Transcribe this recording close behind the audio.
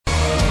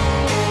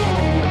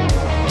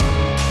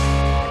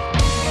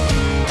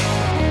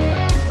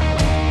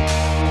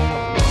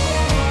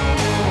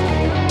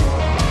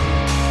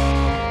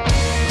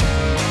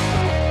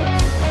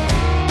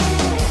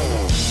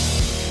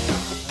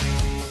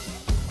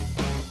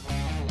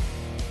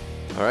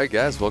All right,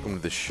 guys, welcome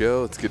to the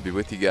show. It's good to be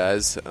with you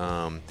guys.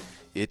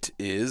 It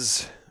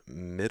is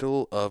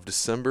middle of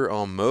December,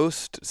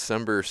 almost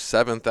December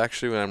 7th,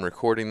 actually, when I'm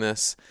recording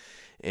this,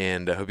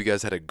 and I hope you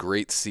guys had a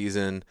great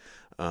season.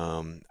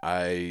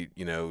 I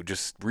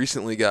just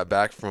recently got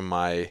back from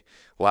my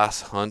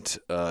last hunt,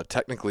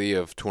 technically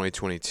of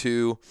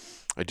 2022.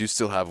 I do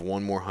still have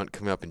one more hunt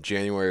coming up in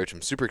January, which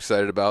I'm super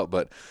excited about,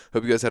 but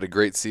hope you guys had a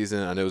great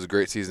season. I know it was a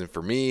great season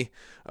for me.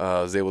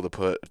 I was able to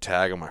put a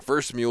tag on my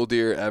first mule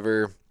deer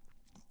ever,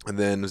 and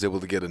then was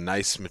able to get a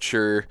nice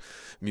mature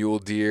mule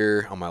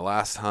deer on my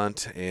last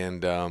hunt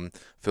and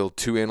filled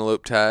 2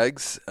 antelope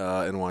tags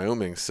in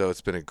Wyoming. So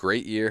it's been a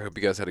great year. Hope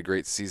you guys had a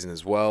great season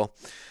as well.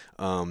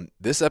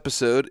 This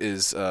episode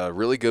is a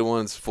really good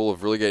one. It's full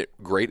of really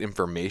great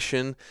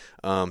information.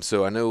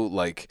 So I know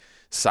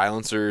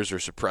silencers or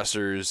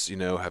suppressors,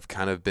 have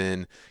kind of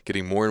been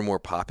getting more and more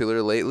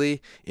popular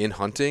lately in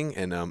hunting.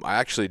 And I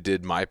actually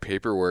did my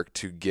paperwork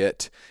to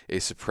get a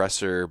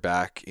suppressor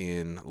back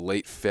in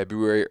late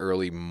February,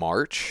 early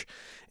March.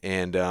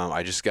 And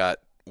I just got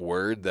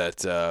word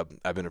that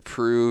I've been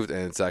approved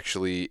and it's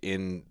actually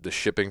in the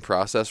shipping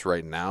process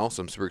right now.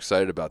 So I'm super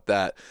excited about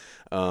that.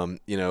 But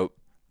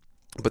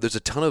there's a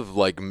ton of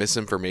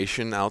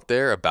misinformation out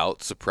there about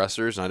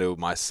suppressors. And I know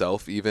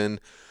myself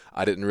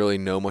I didn't really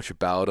know much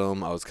about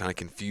them. I was kind of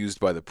confused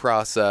by the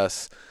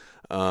process,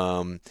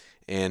 and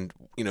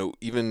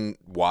even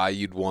why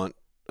you'd want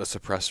a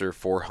suppressor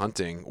for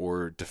hunting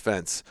or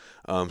defense.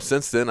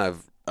 Since then,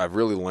 I've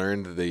really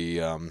learned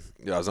I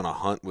was on a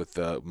hunt with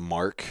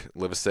Mark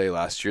Livesay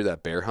last year,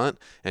 that bear hunt,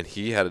 and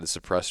he had a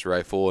suppressed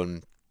rifle,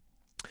 and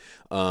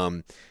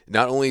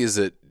not only is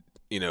it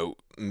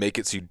make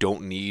it so you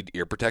don't need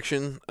ear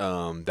protection.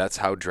 That's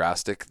how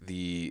drastic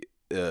the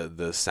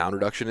sound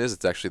reduction is.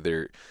 It's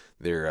actually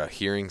their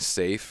hearing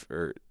safe,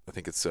 or I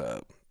think it's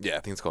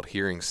called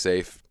hearing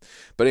safe.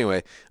 But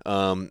anyway,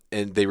 and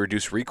they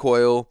reduce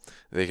recoil.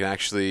 They can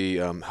actually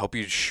help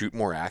you shoot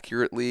more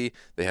accurately.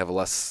 They have a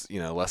less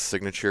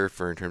signature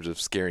in terms of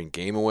scaring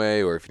game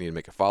away, or if you need to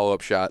make a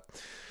follow-up shot.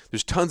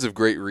 There's tons of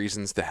great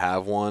reasons to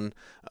have one.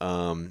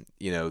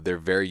 They're a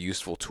very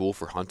useful tool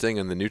for hunting,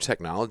 and the new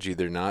technology,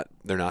 they're not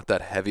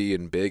that heavy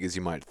and big as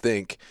you might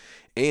think.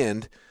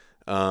 And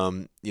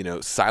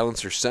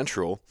Silencer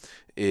Central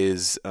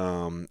is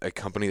a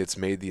company that's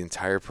made the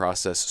entire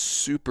process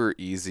super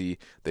easy.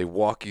 They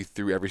walk you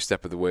through every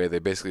step of the way. They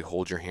basically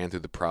hold your hand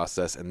through the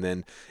process, and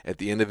then at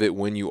the end of it,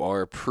 when you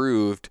are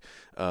approved,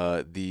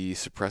 the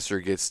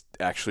suppressor gets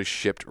actually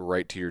shipped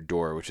right to your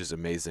door, which is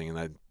amazing. And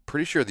I'm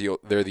pretty sure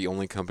they're the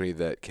only company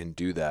that can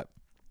do that.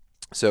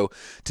 So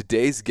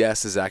today's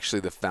guest is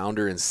actually the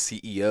founder and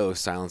CEO of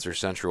Silencer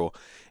Central.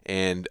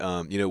 And,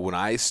 when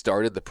I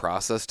started the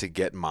process to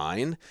get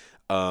mine,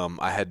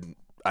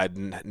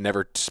 I'd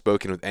never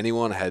spoken with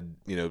anyone. I had,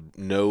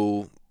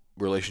 no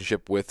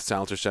relationship with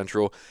Silencer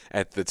Central.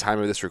 At the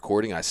time of this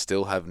recording, I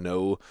still have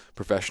no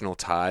professional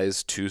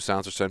ties to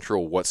Silencer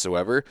Central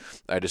whatsoever.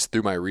 I just,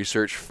 through my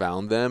research,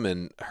 found them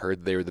and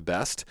heard they were the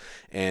best.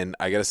 And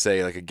I got to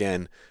say,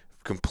 again,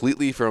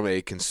 completely from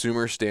a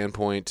consumer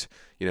standpoint,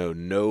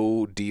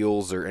 no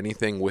deals or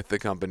anything with the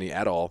company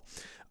at all.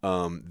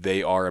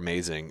 They are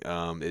amazing.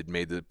 It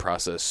made the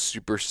process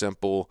super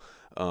simple,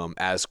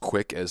 as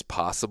quick as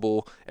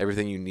possible.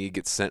 Everything you need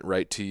gets sent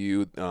right to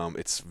you.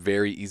 It's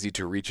very easy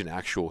to reach an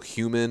actual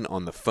human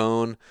on the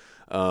phone.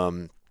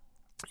 And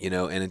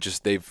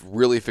they've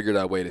really figured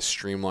out a way to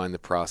streamline the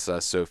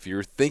process. So if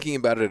you're thinking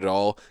about it at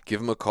all, give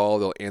them a call.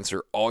 They'll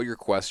answer all your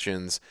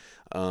questions.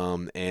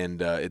 They're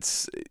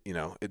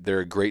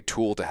a great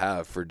tool to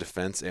have for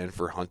defense and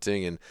for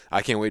hunting, and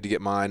I can't wait to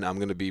get mine. I'm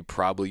going to be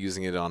probably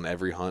using it on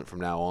every hunt from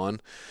now on.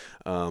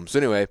 So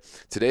anyway,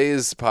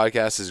 today's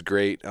podcast is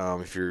great.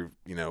 If you're,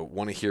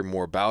 want to hear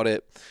more about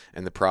it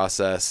and the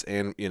process,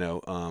 and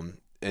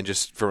and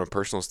just from a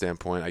personal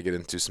standpoint, I get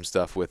into some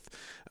stuff with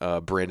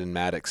Brandon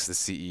MADDOX, the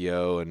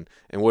CEO,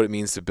 and what it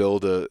means to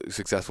build a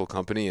successful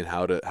company and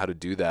how to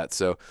do that.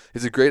 So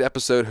it's a great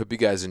episode. Hope you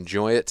guys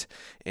enjoy it.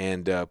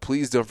 And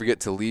please don't forget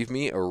to leave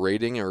me a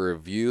rating or a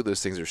review.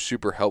 Those things are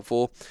super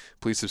helpful.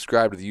 Please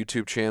subscribe to the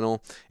YouTube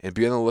channel and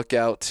be on the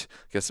lookout.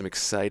 Got some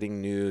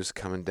exciting news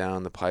coming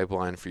down the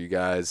pipeline for you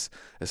guys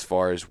as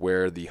far as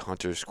where the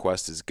Hunter's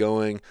Quest is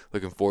going.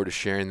 Looking forward to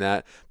sharing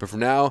that. But for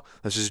now,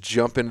 let's just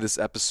jump into this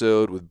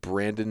episode with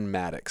Brandon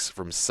MADDOX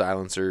from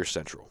Silencer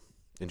Central.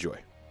 Enjoy.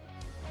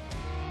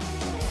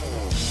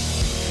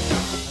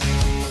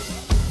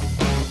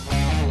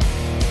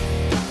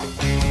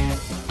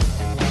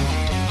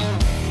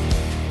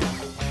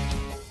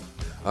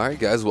 All right,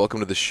 guys, welcome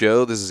to the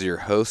show. This is your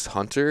host,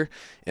 Hunter,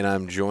 and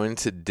I'm joined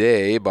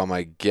today by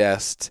my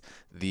guest,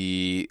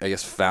 the,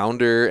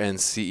 founder and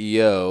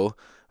CEO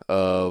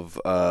of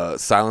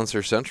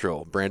Silencer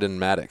Central, Brandon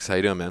MADDOX. How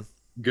you doing, man?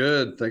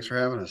 Good. Thanks for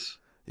having us.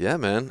 Yeah,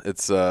 man.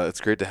 It's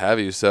great to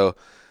have you. So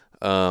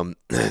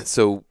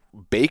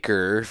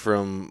Baker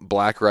from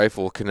Black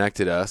Rifle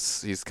connected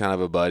us. He's kind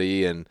of a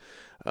buddy, and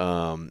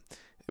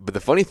but the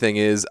funny thing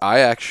is, I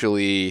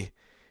actually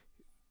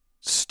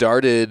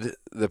started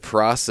the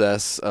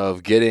process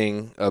of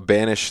getting a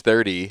Banish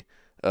 30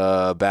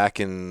 back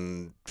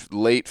in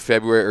late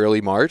February,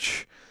 early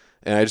March,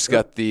 and I just Yep.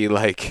 got the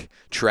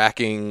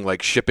tracking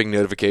shipping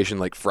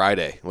notification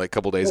Friday, a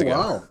couple days Oh, ago.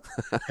 wow.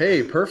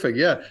 Hey, perfect.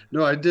 Yeah.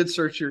 No, I did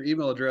search your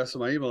email address in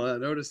my email,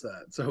 and I noticed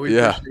that. So we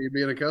Yeah, appreciate you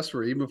being a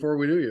customer even before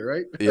we knew you,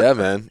 right? yeah,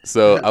 man.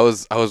 So I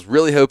was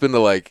really hoping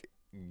to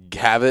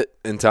have it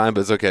in time,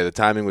 but it's okay. The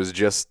timing was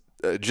just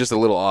a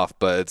little off,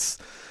 but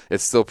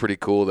it's still pretty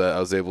cool that I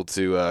was able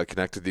to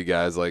connect with you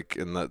guys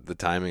in the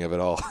timing of it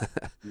all.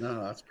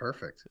 No, that's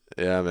perfect.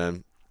 Yeah,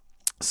 man.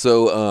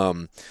 So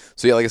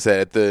so yeah, like I said,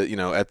 at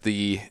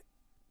the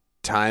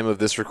time of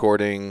this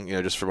recording,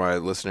 just for my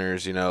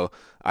listeners,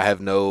 I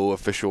have no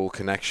official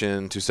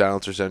connection to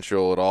Silencer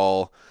Central at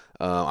all.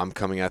 I'm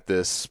coming at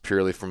this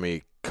purely from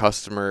a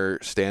customer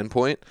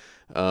standpoint,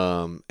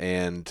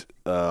 and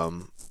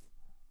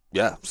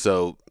yeah,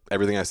 so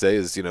everything I say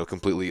is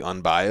completely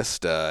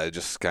unbiased.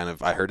 Just kind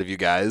of I heard of you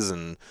guys,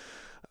 and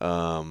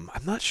I'm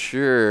not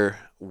sure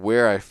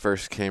where I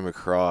first came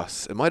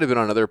across. It might have been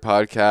on another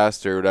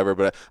podcast or whatever,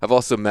 but I've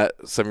also met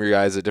some of you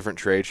guys at different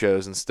trade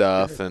shows and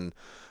stuff, Good.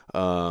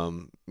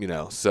 and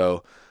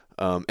so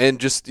and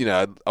just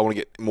I want to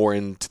get more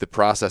into the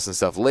process and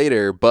stuff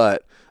later,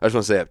 but I just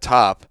want to say up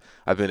top,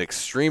 I've been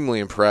extremely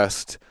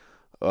impressed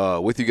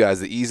with you guys.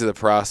 The ease of the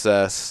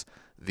process,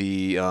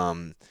 the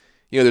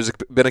there's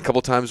been a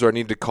couple times where I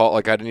need to call,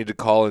 I need to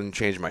call and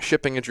change my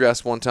shipping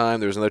address one time.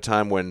 There was another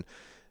time when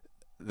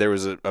there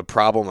was a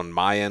problem on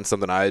my end,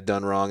 something I had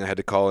done wrong. I had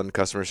to call in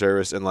customer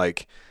service, and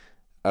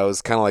I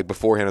was kind of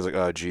beforehand, I was like,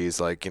 oh geez,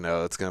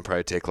 it's gonna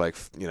probably take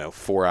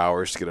 4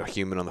 hours to get a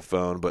human on the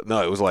phone. But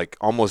no, it was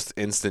almost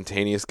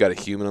instantaneous. Got a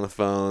human on the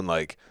phone.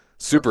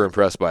 Super Perfect.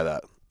 impressed by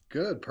that.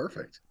 Good.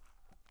 Perfect.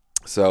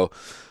 So,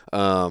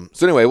 so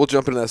anyway, we'll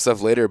jump into that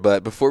stuff later.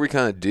 But before we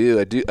kind of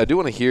I do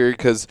want to hear,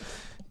 because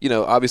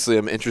obviously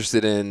I'm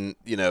interested in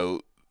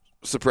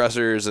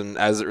suppressors and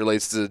as it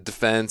relates to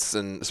defense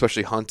and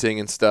especially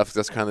hunting and stuff.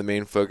 That's kind of the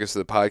main focus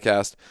of the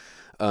podcast.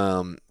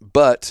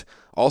 But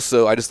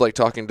also, I just like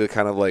talking to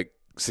kind of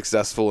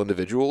successful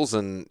individuals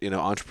and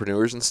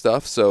entrepreneurs and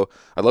stuff. So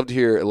I'd love to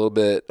hear a little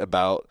bit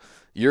about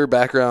your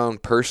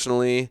background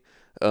personally,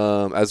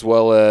 as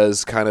well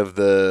as kind of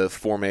the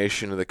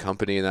formation of the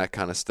company and that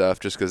kind of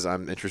stuff, just because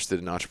I'm interested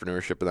in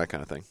entrepreneurship and that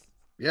kind of thing.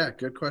 Yeah.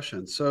 Good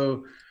question.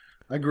 So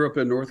I grew up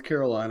in North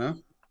Carolina,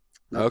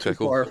 not too Okay,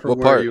 cool. far from What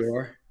where part? you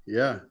are.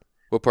 Yeah.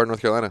 What part of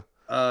North Carolina?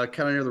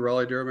 Kind of near the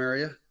Raleigh Durham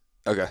area.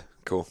 Okay,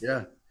 cool.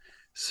 Yeah.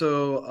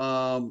 So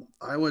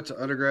I went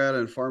to undergrad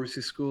and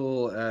pharmacy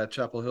school at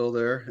Chapel Hill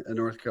there in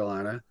North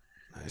Carolina.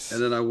 And Nice.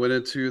 then I went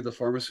into the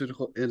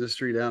pharmaceutical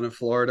industry down in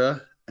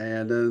Florida.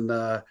 And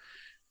then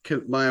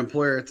my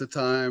employer at the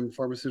time,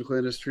 pharmaceutical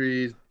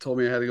industry, told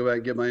me I had to go back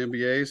and get my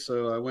MBA.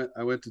 So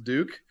I went to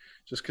Duke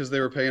just because they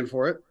were paying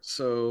for it.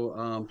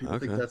 So people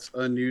think Okay. that's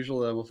unusual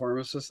that I'm a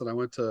pharmacist. And I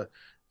went to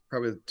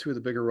probably two of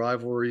the bigger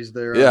rivalries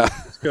there on Yeah.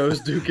 the East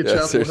Coast, Duke and Yeah,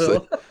 Chapel seriously.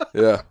 Hill.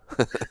 Yeah.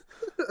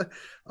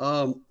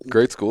 um,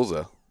 Great schools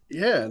though.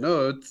 Yeah,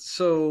 no.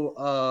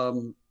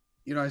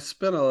 I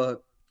spent a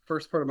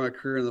first part of my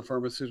career in the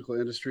pharmaceutical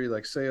industry,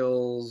 like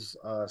sales,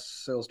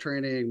 sales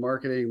training,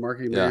 marketing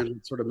Yeah.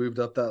 management, sort of moved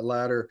up that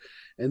ladder.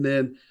 And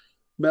then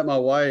met my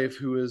wife,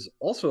 who is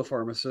also a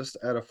pharmacist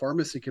at a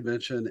pharmacy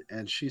convention,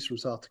 and she's from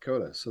South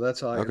Dakota. So that's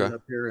how I ended Okay.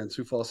 up here in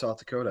Sioux Falls, South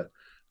Dakota.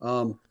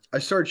 I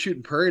started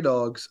shooting prairie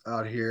dogs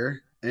out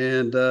here,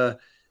 and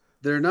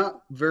they're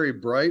not very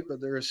bright,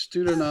 but they're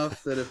astute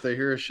enough that if they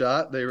hear a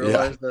shot, they Yeah.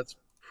 realize that's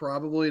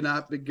probably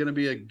not going to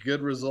be a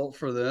good result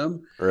for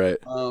them. Right.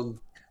 Um,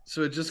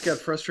 so it just got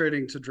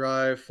frustrating to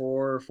drive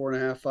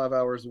 4.5, 5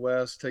 hours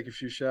west, take a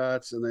few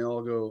shots, and they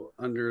all go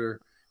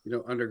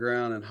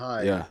underground and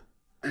hide, Yeah.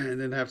 and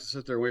then have to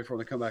sit there and wait for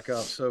them to come back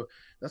up. So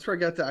that's where I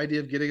got the idea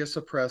of getting a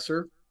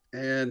suppressor.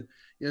 And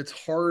it's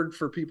hard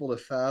for people to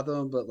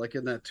fathom, but like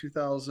in that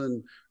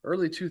 2000,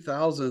 early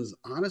 2000s,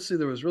 honestly,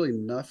 there was really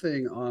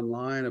nothing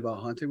online about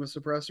hunting with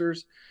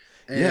suppressors.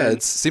 Yeah, And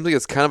it seems like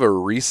it's kind of a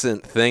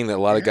recent thing that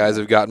a lot of guys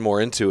yeah, have gotten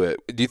more into it.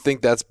 Do you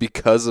think that's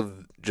because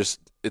of just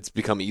it's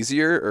become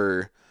easier,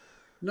 or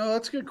no,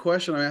 that's a good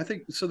question. I mean, I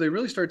think so. They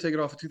really started taking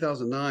off in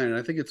 2009, and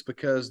I think it's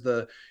because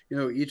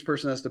each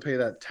person has to pay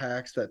that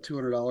tax, that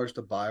 $200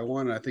 to buy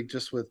one. And I think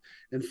just with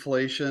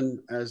inflation,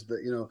 as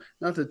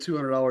not that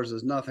 $200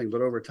 is nothing,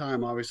 but over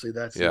time, obviously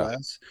that's yeah.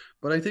 less.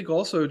 But I think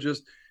also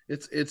just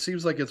it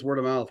seems like it's word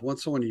of mouth.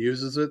 Once someone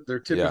uses it,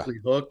 they're Yeah. typically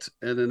hooked,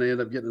 and then they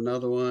end up getting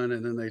another one,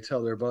 and then they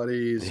tell their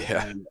buddies,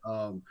 Yeah. and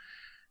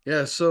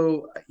yeah,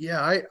 so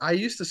yeah, I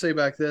used to say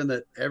back then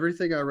that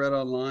everything I read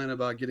online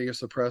about getting a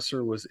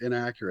suppressor was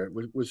inaccurate,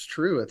 which was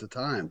true at the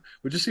time,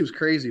 which just seems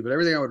crazy, but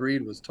everything I would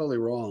read was totally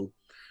wrong,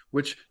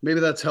 which maybe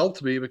that's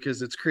helped me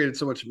because it's created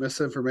so much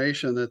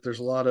misinformation that there's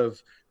a lot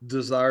of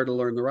desire to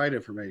learn the right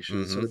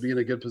information. So Mm-hmm. to be in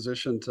a good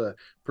position to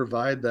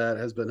provide that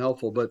has been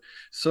helpful. But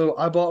so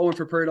I bought one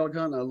for prairie dog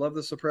hunting. I love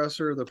the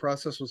suppressor. The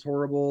process was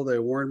horrible. They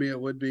warned me it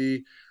would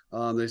be.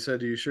 They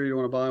said, "Are you sure you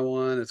want to buy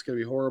one? It's going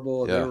to be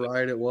horrible." And they Yeah. were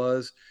right. It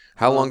was.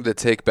 How long Um, did it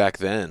take back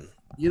then?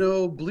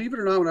 Believe it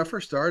or not, when I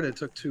first started, it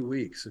took 2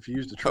 weeks if you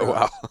used a Oh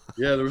wow. trust.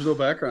 Yeah, there was no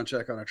background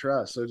check on a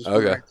trust, so it just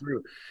went Okay. right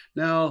through.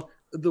 Now,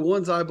 the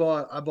ones I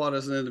bought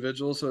as an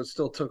individual, so it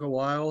still took a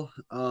while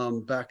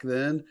back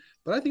then.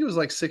 But I think it was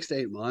like 6 to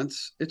 8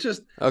 months. It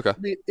just, Okay. I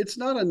mean, it's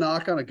not a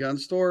knock on a gun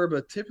store,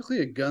 but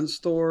typically a gun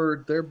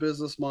store, their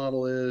business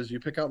model is you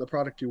pick out the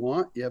product you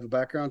want, you have a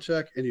background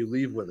check, and you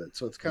leave with it.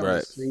 So it's kind of a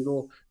Right.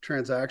 single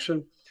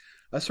transaction.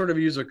 I sort of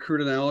use a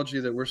crude analogy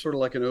that we're sort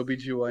of like an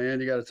OBGYN.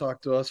 You got to talk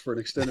to us for an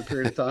extended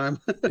period of time.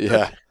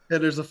 Yeah.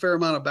 And there's a fair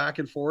amount of back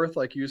and forth,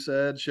 like you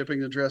said,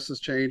 shipping addresses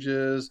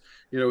changes.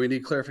 We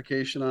need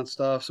clarification on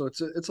stuff. So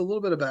it's a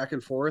little bit of back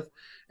and forth.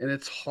 And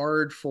it's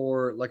hard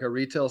for like a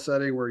retail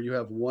setting where you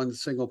have one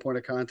single point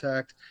of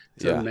contact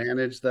to Yeah.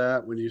 manage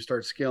that. When you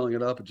start scaling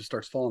it up, it just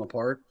starts falling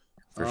apart.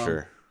 For Um,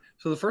 sure.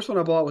 so the first one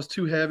I bought was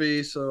too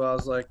heavy, so I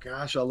was like,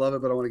 "Gosh, I love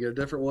it, but I want to get a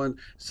different one."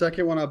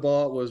 Second one I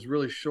bought was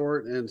really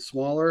short and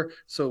smaller,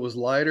 so it was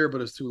lighter,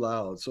 but it's too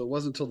loud. So it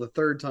wasn't until the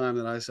third time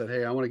that I said,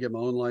 "Hey, I want to get my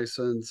own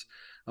license.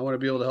 I want to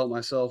be able to help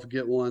myself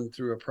get one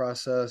through a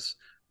process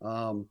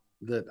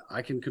that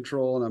I can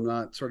control, and I'm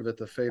not sort of at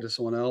the fate of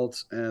someone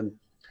else." And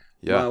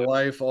Yeah. my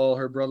wife, all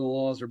her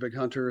brother-in-laws are big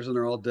hunters, and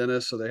they're all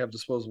dentists, so they have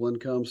disposable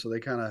income. So they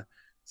kind of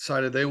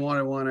decided they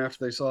wanted one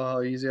after they saw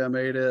how easy I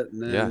made it,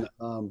 and Yeah.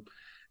 then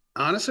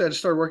honestly, I just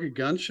started working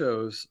gun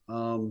shows.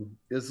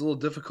 It's a little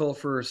difficult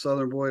for a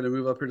Southern boy to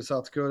move up here to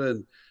South Dakota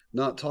and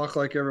not talk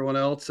like everyone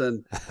else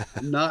and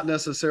not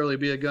necessarily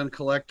be a gun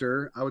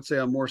collector. I would say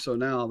I'm more so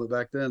now, but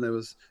back then there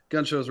was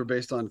gun shows were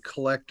based on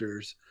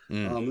collectors.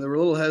 Mm. They were a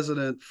little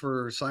hesitant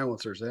for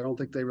silencers. I don't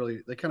think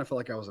they kind of felt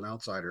like I was an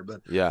outsider.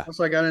 But Yeah. once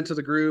I got into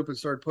the group and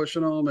started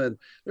pushing them, and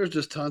there's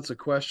just tons of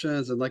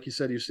questions. And like you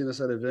said, you've seen us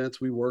at events.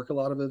 We work a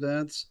lot of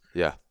events.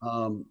 Yeah.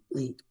 Um,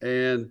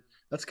 and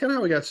that's kind of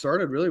how we got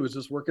started, really, was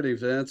just working at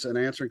events and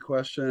answering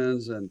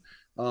questions and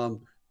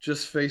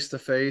just face to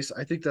face.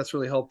 I think that's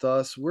really helped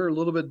us. We're a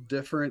little bit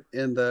different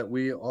in that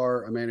we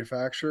are a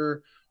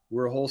manufacturer,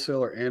 we're a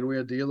wholesaler, and we're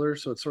a dealer.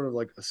 So it's sort of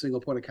like a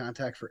single point of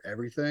contact for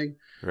everything.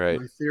 Right.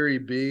 My theory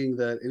being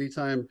that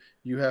anytime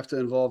you have to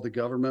involve the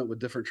government with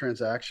different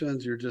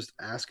transactions, you're just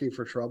asking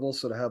for trouble.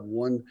 So to have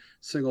one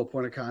single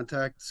point of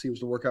contact seems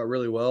to work out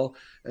really well.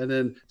 And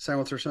then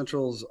Silencer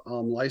Central's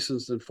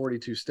licensed in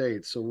 42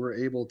 states. So we're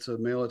able to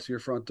mail it to your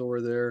front door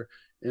there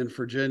in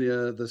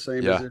Virginia, the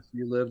same as Yeah. if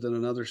you lived in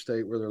another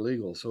state where they're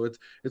legal. So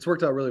it's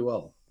worked out really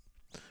well.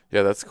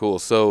 Yeah, that's cool.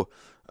 So,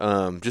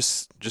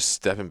 just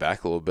stepping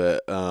back a little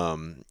bit,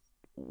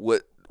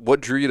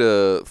 what drew you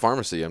to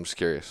pharmacy? I'm just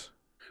curious.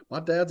 My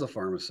dad's a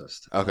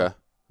pharmacist. Okay.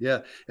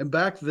 Yeah. And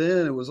back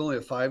then it was only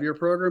a 5 year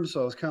program.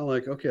 So I was kind of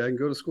like, okay, I can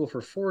go to school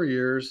for 4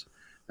 years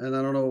and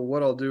I don't know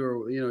what I'll do.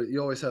 Or,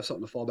 you always have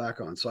something to fall back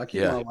on. So I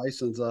keep Yeah. my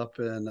license up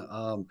in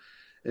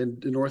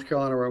North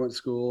Carolina where I went to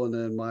school. And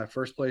then my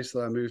first place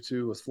that I moved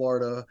to was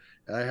Florida.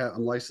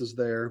 I'm licensed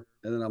there.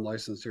 And then I'm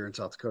licensed here in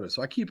South Dakota.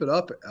 So I keep it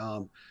up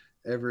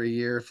every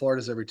year.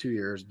 Florida's every 2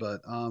 years.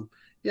 But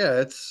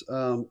yeah, it's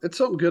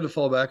something good to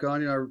fall back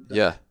on.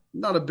 Yeah.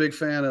 Not a big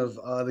fan of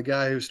the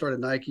guy who started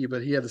Nike,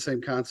 but he had the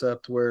same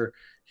concept where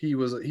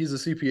he's a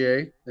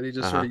CPA and he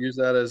just sort Uh-huh. of used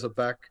that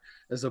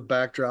as a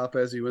backdrop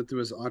as he went through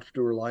his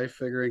entrepreneur life,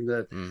 figuring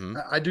that Mm-hmm.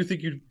 I do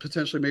think you'd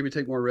potentially maybe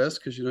take more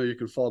risk because you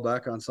can fall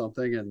back on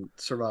something and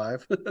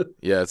survive.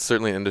 Yeah, it's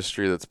certainly an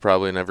industry that's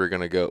probably never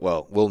gonna go.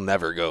 Well, will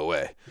never go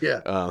away. Yeah,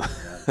 Um,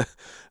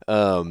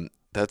 yeah,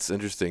 that's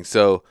interesting.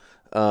 So,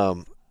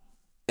 um,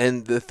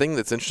 and the thing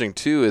that's interesting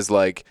too is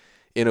like,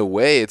 in a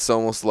way, it's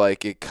almost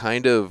like it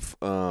kind of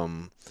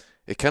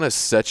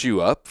sets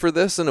you up for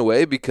this in a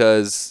way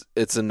because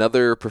it's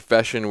another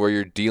profession where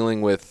you're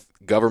dealing with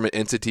government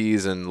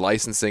entities and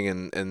licensing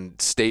and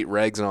state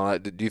regs and all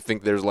that. Do you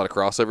think there's a lot of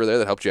crossover there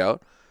that helped you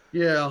out?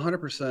 yeah,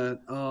 100%.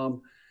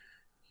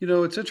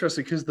 It's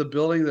interesting because the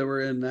building that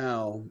we're in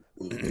now,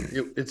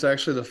 it's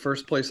actually the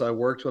first place I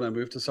worked when I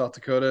moved to South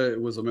Dakota. It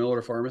was a mail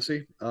order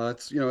pharmacy.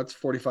 It's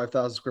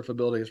 45,000 square foot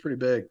building. It's pretty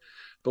big,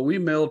 but we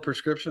mailed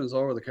prescriptions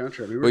all over the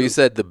country. I mean, we were Well, you doing,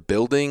 said the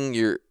building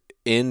you're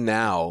in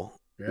now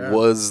yeah,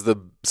 was the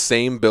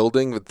same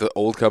building with the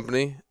old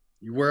company.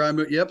 where I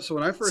moved. Yep. So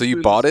when I So first you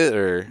moved bought it,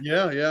 or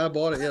Yeah, yeah, I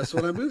bought it. Yeah. So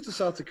when I moved to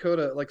South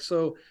Dakota,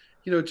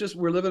 just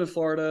we're living in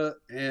Florida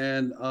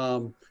and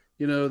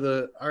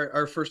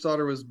our first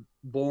daughter was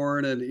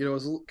born and it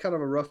was kind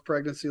of a rough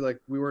pregnancy. Like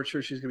we weren't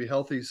sure she's gonna be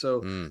healthy.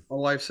 So mm, my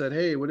wife said,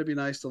 "Hey, would it be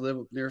nice to live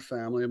near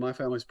family?" And my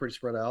family's pretty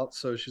spread out.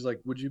 So she's like,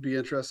 "Would you be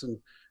interested in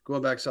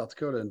going back to South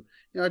Dakota?" And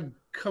I'd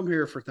come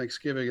here for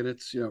Thanksgiving and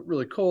it's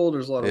really cold,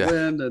 there's a lot of yeah,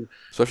 wind and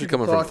especially people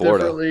coming from talk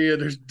Florida, differently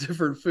and there's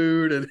different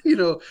food and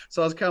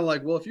so I was kind of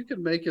like, well, if you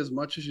can make as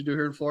much as you do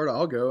here in Florida,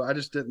 I'll go. I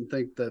just didn't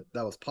think that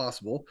that was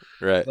possible.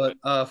 right? But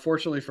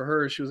fortunately for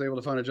her, she was able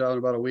to find a job in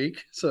about a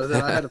week. So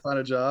then I had to find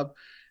a job.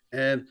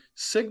 And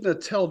Cigna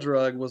Tel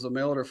Drug was a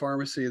mail order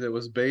pharmacy that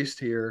was based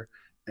here.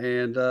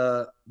 And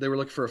they were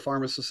looking for a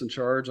pharmacist in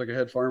charge, like a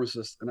head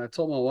pharmacist. And I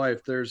told my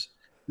wife, there's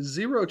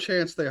zero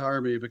chance they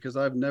hire me because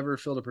I've never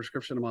filled a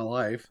prescription in my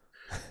life.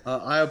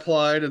 I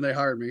applied and they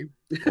hired me.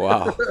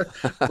 Wow.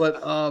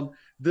 But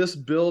this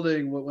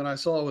building, when I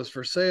saw it was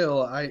for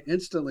sale, I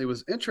instantly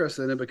was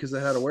interested in it because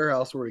they had a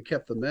warehouse where we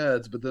kept the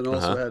meds, but then Uh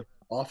also huh. had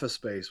office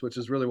space, which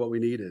is really what we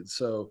needed.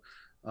 So,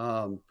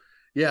 um,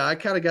 yeah, I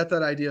kind of got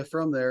that idea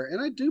from there,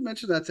 and I do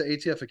mention that to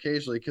ATF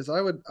occasionally because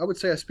I would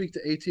say I speak to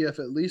ATF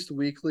at least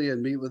weekly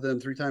and meet with them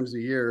 3 times a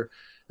year,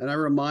 and I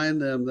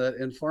remind them that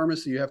in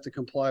pharmacy you have to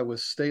comply with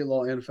state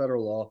law and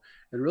federal law,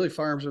 and really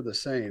firearms are the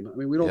same. I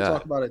mean, we don't Yeah.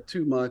 talk about it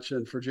too much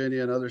in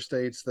Virginia and other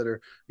states that are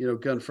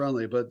gun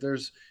friendly, but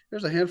there's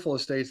a handful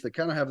of states that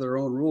kind of have their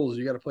own rules.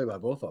 You got to play by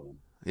both of them.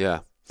 Yeah.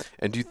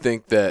 And do you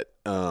think that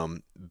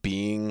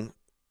being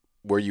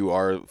where you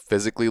are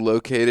physically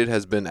located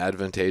has been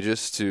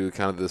advantageous to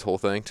kind of this whole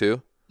thing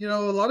too? A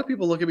lot of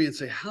people look at me and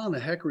say, "How in the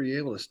heck were you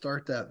able to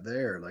start that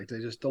there?" Like they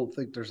just don't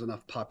think there's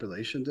enough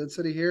population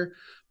density here.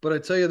 But I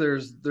tell you,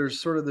 there's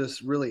sort of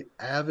this really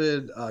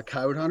avid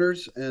coyote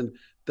hunters, and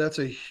that's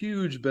a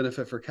huge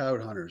benefit for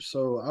coyote hunters.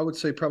 So I would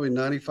say probably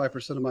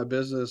 95% of my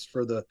business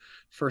for the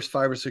first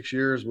 5 or 6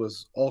 years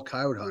was all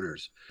coyote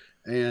hunters,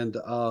 and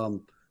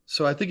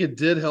so I think it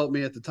did help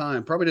me at the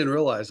time. Probably didn't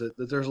realize it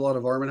that there's a lot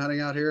of varmint hunting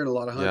out here and a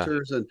lot of Yeah.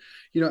 hunters, and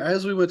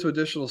as we went to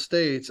additional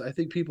states, I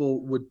think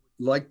people would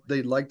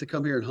they'd like to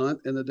come here and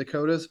hunt in the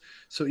Dakotas.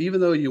 So even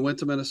though you went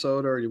to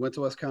Minnesota or you went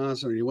to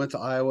Wisconsin or you went to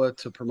Iowa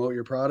to promote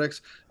your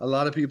products, a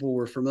lot of people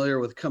were familiar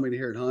with coming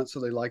here and hunt.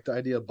 So they liked the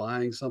idea of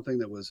buying something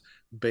that was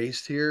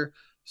based here.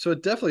 So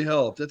it definitely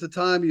helped. At the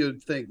time,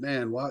 you'd think,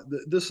 man, why,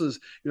 this is,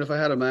 if I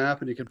had a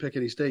map and you could pick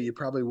any state, you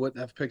probably wouldn't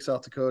have picked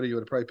South Dakota. You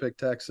would have probably picked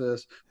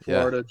Texas, Yeah.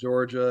 Florida,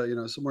 Georgia,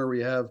 somewhere where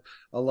you have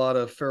a lot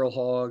of feral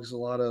hogs, a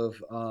lot of,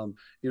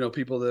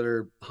 people that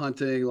are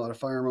hunting, a lot of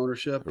firearm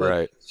ownership. But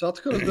Right. South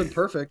Dakota's been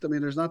perfect. I mean,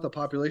 there's not the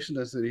population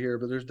density here,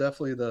 but there's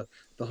definitely the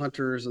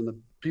hunters and the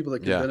people that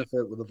can Yeah.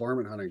 benefit with the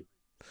varmint hunting.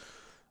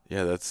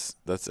 Yeah,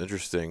 that's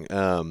interesting.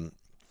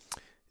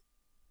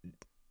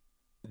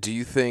 Do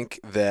you think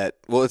that,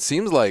 well, it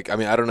seems like, I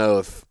mean, I don't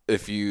know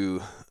if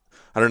you,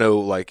 I don't know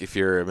like if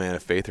you're a man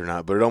of faith or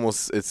not, but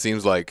it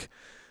seems like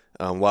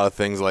a lot of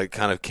things like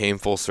kind of came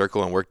full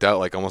circle and worked out,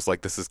 like almost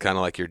like this is kind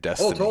of like your Oh,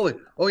 destiny. totally.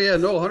 Oh, yeah.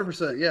 No,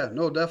 100%. Yeah.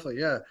 No,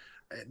 definitely. Yeah.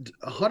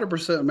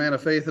 100% man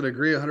of faith and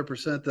agree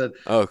 100% that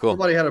Oh, cool.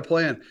 somebody had a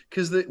plan.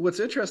 Because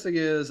what's interesting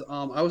is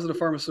I was in the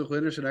pharmaceutical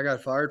industry and I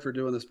got fired for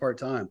doing this part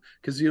time.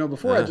 Because,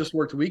 before I Yeah. just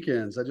worked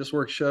weekends, I just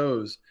worked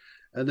shows.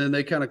 And then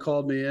they kind of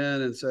called me in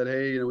and said,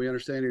 hey, we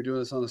understand you're doing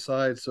this on the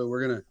side. So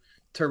we're going to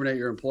terminate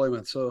your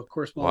employment. So, of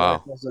course, my wife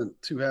Wow.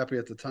 wasn't too happy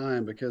at the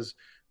time because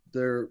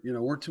there,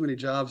 weren't too many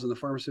jobs in the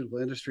pharmaceutical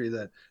industry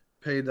that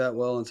paid that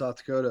well in South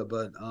Dakota.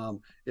 But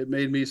it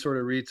made me sort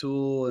of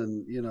retool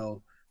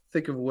and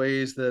think of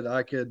ways that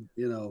I could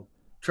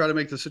try to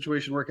make the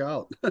situation work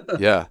out.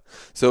 Yeah.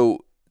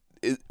 So,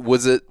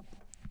 was it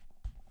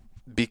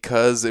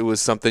because it was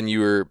something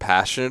you were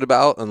passionate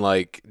about and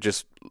like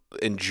just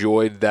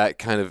enjoyed that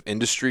kind of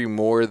industry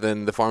more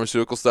than the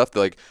pharmaceutical stuff?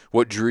 Like,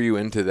 what drew you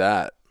into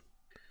that?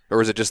 Or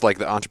was it just like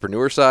the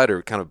entrepreneur side,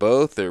 or kind of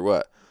both, or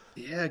what?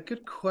 Yeah,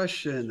 good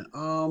question.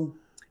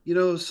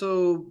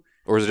 So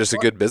Or was it just a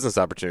good business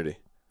opportunity?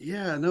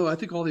 yeah, no, I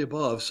think all the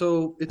above.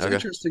 So it's Okay.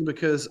 interesting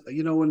because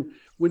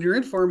when you're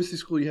in pharmacy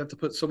school, you have to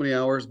put so many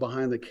hours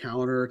behind the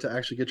counter to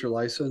actually get your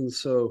license.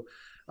 So,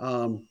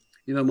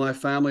 my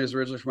family is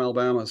originally from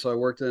Alabama, so I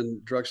worked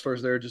in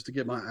drugstores there just to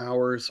get my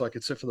hours so I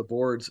could sit for the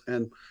boards.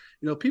 And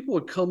people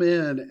would come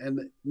in and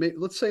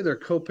let's say their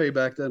copay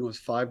back then was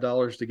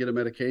 $5 to get a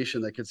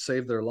medication that could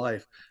save their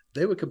life.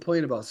 They would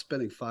complain about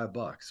spending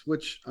 $5,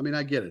 which I mean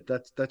I get it.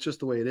 That's just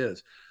the way it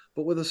is.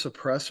 But with a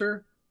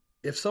suppressor,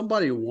 if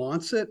somebody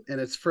wants it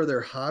and it's for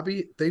their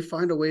hobby, they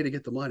find a way to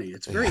get the money.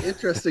 It's very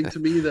interesting to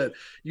me that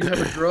you have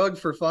a drug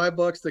for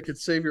 $5 that could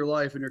save your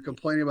life and you're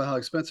complaining about how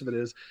expensive it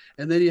is.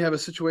 And then you have a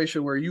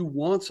situation where you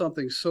want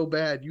something so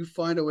bad, you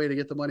find a way to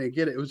get the money and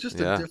get it. It was just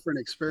a Yeah, different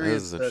that is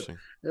experience that interesting.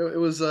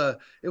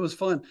 it was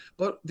fun.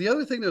 But the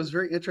other thing that was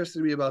very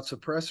interesting to me about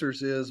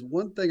suppressors is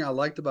one thing I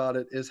liked about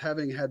it is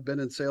having had been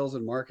in sales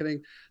and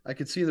marketing, I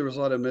could see there was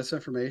a lot of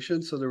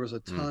misinformation. So there was a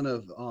Mm. ton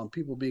of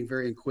people being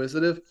very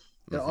inquisitive.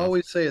 I Mm-hmm.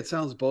 always say it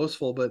sounds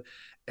boastful, but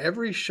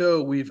every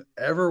show we've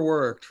ever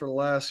worked for the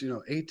last,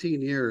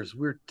 18 years,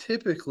 we're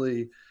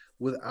typically,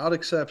 without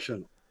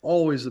exception,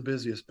 always the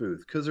busiest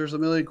booth because there's a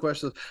million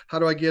questions. How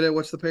do I get it?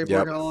 What's the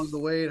paperwork? Yep. How long's the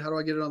wait? How do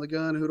I get it on the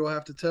gun? Who do I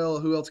have to tell?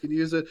 Who else can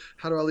use it?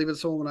 How do I leave it to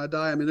someone when I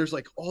die? I mean, there's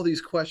like all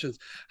these questions.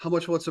 How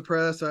much will it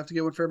suppress? Do I have to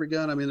get one for every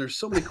gun? I mean, there's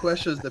so many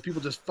questions that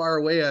people just fire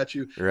away at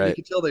you, and you Right.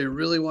 can tell they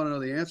really want to know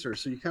the answer.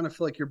 So you kind of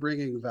feel like you're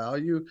bringing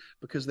value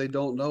because they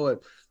don't know it.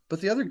 But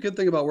the other good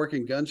thing about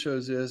working gun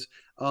shows is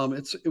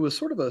it was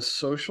sort of a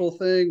social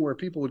thing where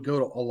people would go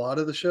to a lot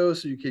of the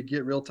shows, so you could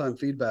get real time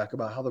feedback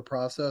about how the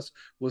process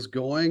was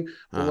going.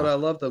 But what Uh-huh. I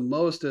loved the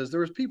most is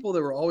there was people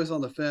that were always on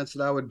the fence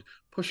that I would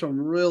push them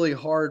really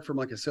hard from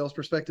like a sales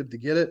perspective to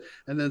get it,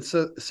 and then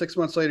 6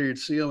 months later you'd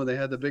see them and they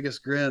had the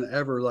biggest grin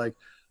ever, like.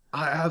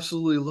 I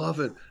absolutely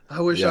love it.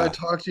 I wish I Yeah,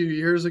 talked to you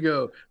years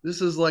ago.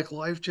 This is like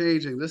life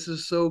changing. This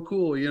is so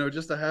cool.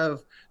 Just to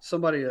have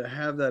somebody to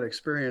have that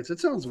experience. It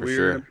sounds for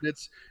weird. I sure. mean,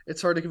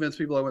 it's hard to convince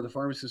people I went to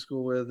pharmacy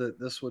school with that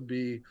this would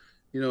be,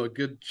 a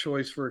good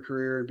choice for a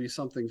career and be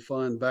something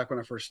fun back when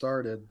I first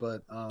started.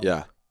 But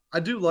Yeah. I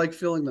do like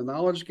filling the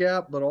knowledge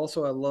gap, but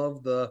also I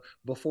love the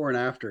before and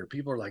after.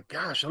 People are like,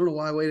 gosh, I don't know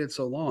why I waited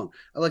so long.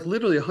 I like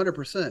literally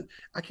 100%.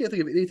 I can't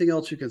think of anything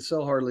else you can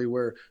sell hardly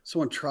where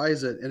someone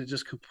tries it and it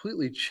just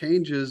completely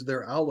changes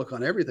their outlook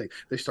on everything.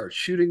 They start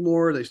shooting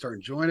more, they start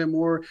enjoying it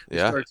more, they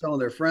Yeah. start telling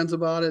their friends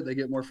about it, they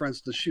get more friends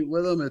to shoot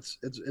with them. It's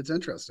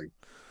interesting.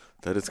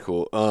 That is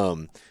cool.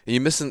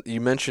 You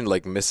mentioned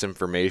like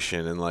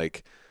misinformation, and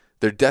like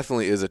there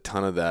definitely is a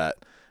ton of that.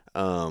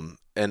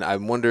 And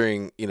I'm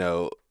wondering,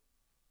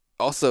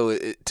 also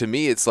to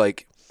me, it's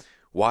like,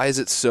 why is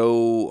it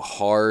so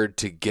hard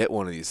to get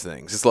one of these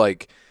things? It's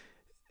like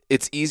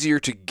it's easier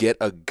to get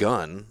a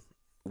gun,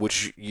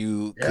 which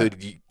you Yeah,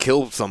 could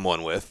kill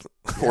someone with,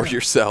 or yeah,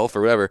 yourself,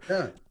 or whatever,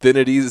 yeah, than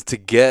it is to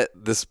get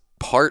this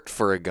part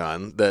for a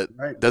gun that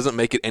right. doesn't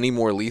make it any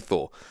more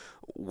lethal.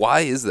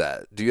 Why is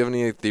that? Do you have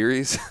any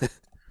theories?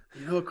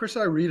 Chris,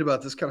 I read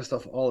about this kind of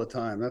stuff all the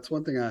time. That's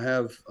one thing I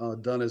have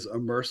done is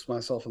immersed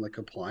myself in the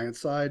compliance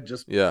side,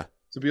 just Yeah.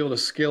 to be able to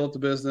scale up the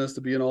business,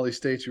 to be in all these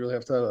states. You really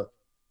have to have a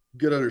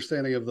good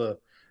understanding of the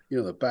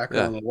Yeah.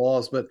 background of the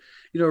laws. But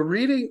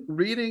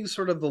reading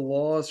sort of the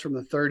laws from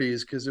the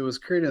 30s, because it was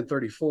created in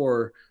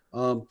 34.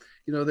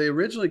 They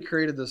originally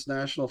created this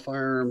National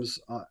Firearms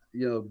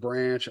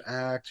Branch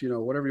Act,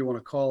 whatever you want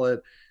to call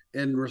it,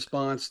 in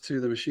response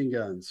to the machine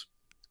guns.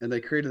 And they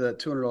created that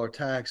 $200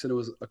 tax, and it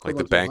was Like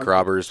the equivalent to bank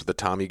robbers with the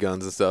Tommy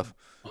guns and stuff.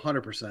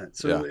 100%.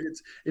 Yeah. So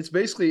it's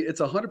basically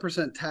it's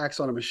 100% tax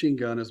on a machine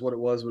gun is what it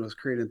was when it was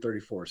created in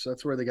 34. So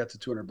that's where they got to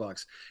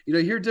 $200. You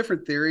hear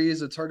different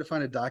theories. It's hard to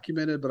find it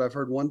documented, but I've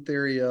heard one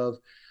theory of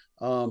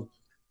um,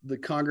 the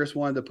Congress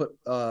wanted to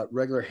put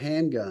regular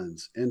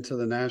handguns into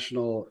the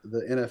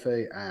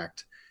NFA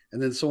Act,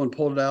 and then someone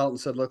pulled it out and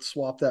said, let's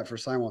swap that for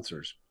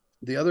silencers.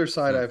 The other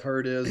side Hmm. I've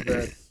heard is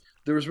that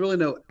there was really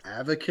no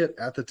advocate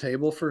at the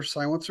table for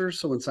silencers.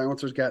 So when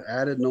silencers got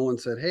added, no one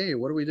said, hey,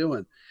 what are we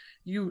doing?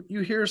 You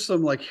hear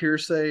some like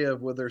hearsay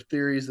of with their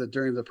theories that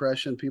during the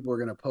depression people are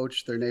going to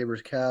poach their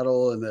neighbors'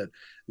 cattle and that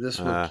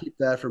this will Uh, keep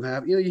that from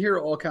happening. You hear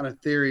all kind of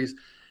theories.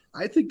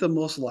 I think the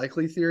most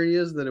likely theory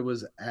is that it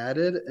was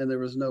added and there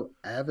was no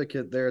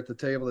advocate there at the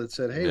table that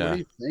said, "Hey, what are yeah.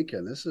 you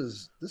thinking? This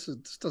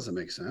doesn't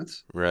make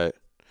sense." Right.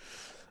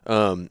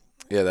 Um,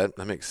 yeah,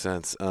 that makes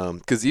sense.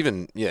 'Cause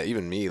even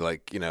me,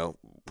 like,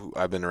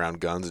 I've been around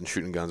guns and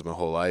shooting guns my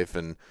whole life,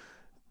 and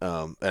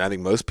I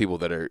think most people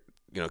that are,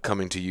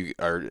 coming to you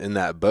are in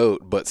that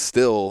boat, but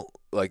still,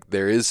 like,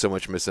 there is so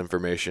much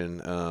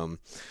misinformation.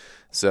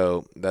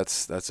 So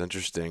that's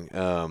interesting.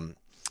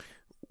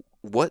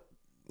 What,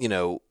 you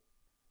know,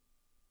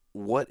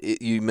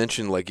 you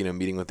mentioned, like,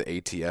 meeting with the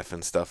ATF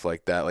and stuff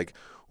like that. Like,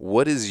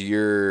 what is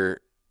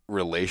your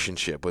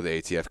relationship with the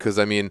ATF? Because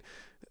I mean,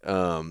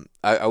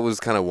 I was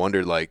kind of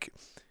wondered, like,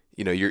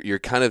 you're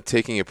kind of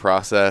taking a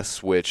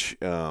process which,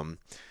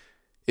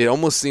 it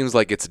almost seems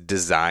like it's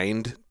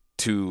designed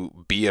to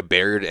be a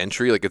barrier to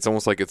entry. Like, it's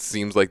almost like it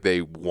seems like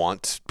they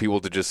want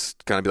people to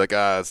just kind of be like,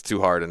 it's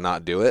too hard and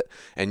not do it.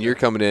 And you're Yeah.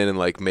 coming in and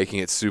like making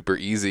it super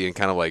easy and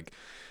kind of like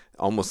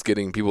almost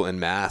getting people in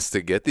mass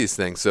to get these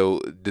things. So,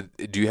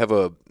 do you have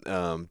a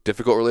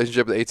difficult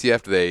relationship with the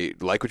ATF? Do they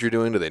like what you're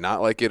doing? Do they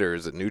not like it, or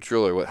is it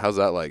neutral, or what? How's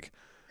that like?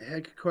 Yeah,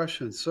 good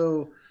question.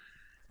 So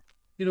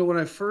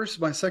when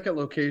my second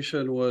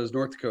location was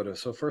North Dakota.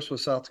 So first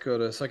was South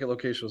Dakota, second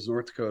location was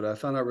North Dakota. I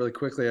found out really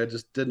quickly I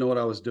just didn't know what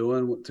I was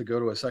doing to go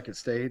to a second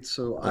state.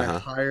 So Uh I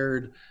huh.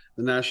 hired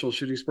the National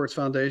Shooting Sports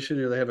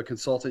Foundation. They have a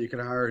consultant you can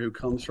hire who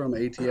comes from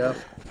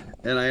ATF.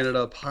 And I ended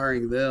up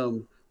hiring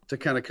them to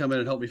kind of come in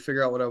and help me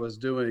figure out what I was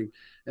doing.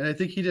 And I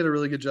think he did a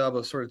really good job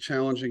of sort of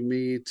challenging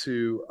me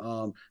to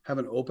have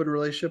an open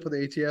relationship with the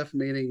ATF,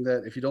 meaning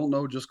that if you don't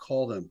know, just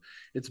call them.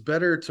 It's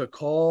better to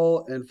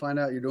call and find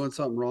out you're doing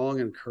something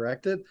wrong and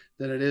correct it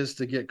than it is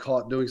to get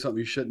caught doing something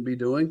you shouldn't be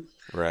doing.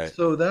 Right.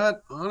 So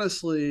that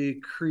honestly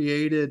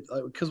created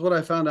because what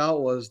I found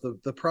out was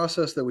the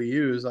process that we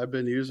use I've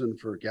been using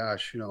for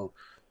gosh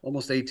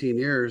almost 18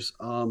 years.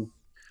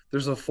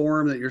 There's a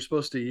form that you're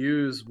supposed to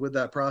use with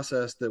that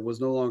process that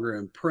was no longer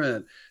in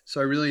print. So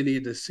I really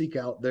need to seek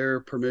out their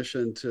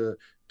permission to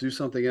do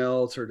something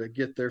else or to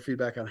get their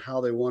feedback on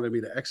how they wanted me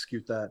to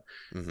execute that.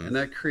 Mm-hmm. And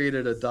that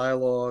created a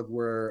dialogue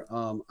where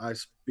I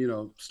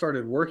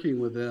started working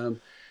with them.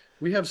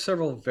 We have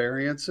several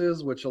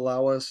variances which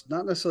allow us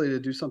not necessarily to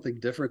do something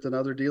different than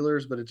other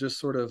dealers, but it just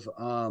sort of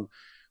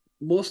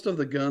most of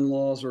the gun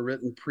laws are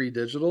written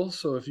pre-digital.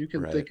 So if you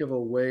can Right. think of a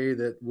way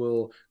that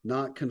will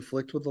not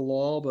conflict with the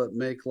law, but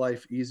make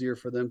life easier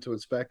for them to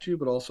inspect you,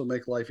 but also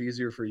make life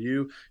easier for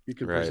you, you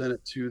can Right. present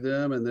it to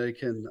them and they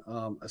can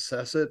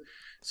assess it.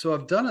 So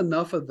I've done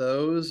enough of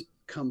those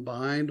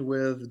combined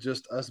with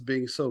just us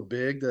being so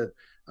big that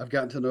I've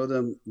gotten to know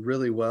them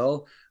really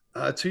well.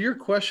 To your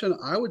question,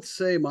 I would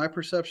say my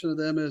perception of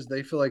them is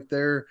they feel like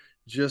they're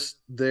just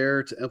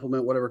there to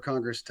implement whatever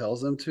Congress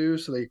tells them to.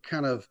 So they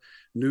kind of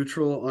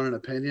neutral on an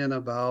opinion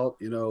about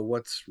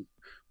what's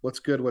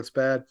good, what's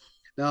bad.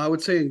 Now, I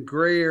would say in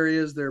gray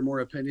areas they're more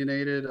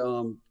opinionated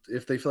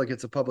if they feel like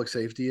it's a public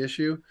safety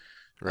issue.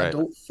 I Right.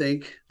 don't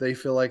think they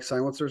feel like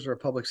silencers are a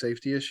public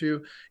safety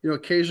issue.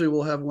 Occasionally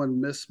we'll have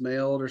one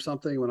mismailed or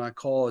something. When I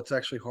call, it's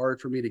actually hard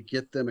for me to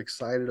get them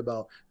excited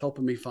about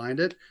helping me find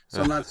it.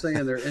 So I'm not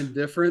saying they're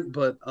indifferent,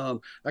 but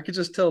I could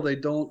just tell they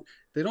don't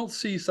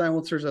see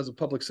silencers as a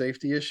public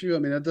safety issue. I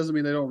mean, that doesn't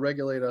mean they don't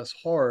regulate us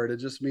hard. It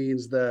just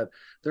means that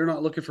they're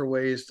not looking for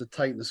ways to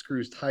tighten the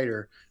screws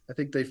tighter. I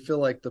think they feel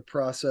like the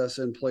process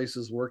in place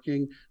is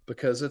working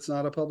because it's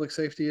not a public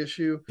safety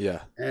issue.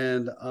 Yeah.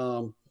 And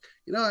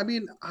I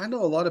mean, I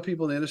know a lot of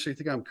people in the industry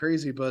think I'm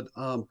crazy, but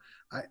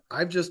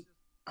I just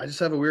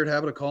have a weird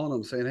habit of calling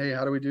them, saying, "Hey,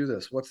 how do we do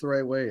this? What's the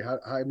right way?"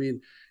 I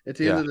mean, at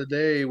the end Yeah. of the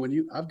day,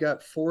 I've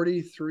got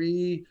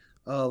 43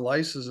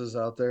 licenses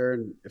out there,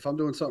 and if I'm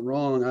doing something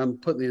wrong, I'm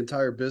putting the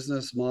entire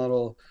business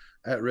model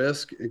at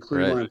risk,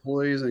 including Right. my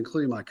employees and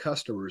including my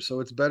customers. So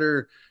it's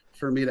better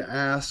for me to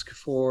ask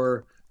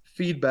for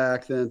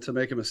feedback than to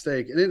make a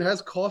mistake. And it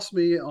has cost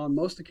me on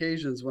most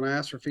occasions when I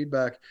ask for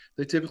feedback.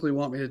 They typically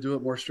want me to do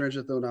it more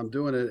stringent than when I'm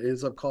doing it. It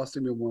ends up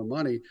costing me more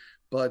money.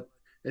 But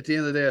at the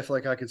end of the day, I feel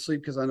like I can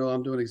sleep because I know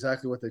I'm doing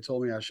exactly what they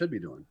told me I should be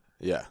doing.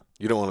 Yeah.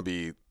 You don't want to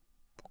be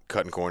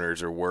cutting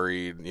corners or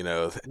worried,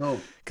 No,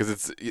 because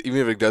it's even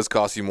if it does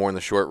cost you more in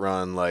the short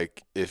run,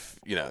 like if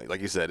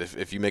like you said,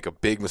 if you make a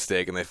big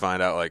mistake and they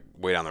find out like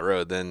way down the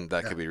road, then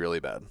that yeah. could be really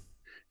bad.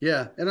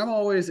 Yeah, and I'm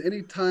always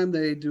anytime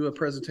they do a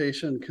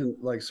presentation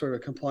like sort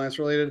of compliance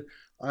related,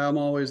 I'm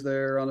always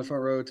there on the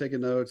front row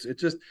taking notes. It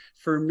just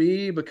for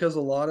me because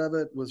a lot of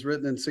it was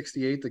written in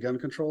 68, the Gun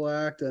Control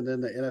Act, and then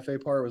the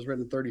NFA part was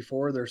written in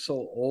 34. They're so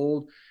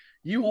old.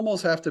 You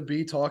almost have to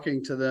be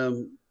talking to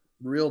them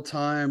real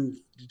time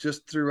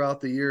just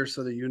throughout the year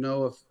so that you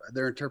know if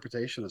their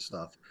interpretation of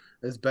stuff,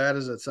 as bad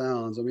as it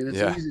sounds. I mean, it's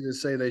Yeah. easy to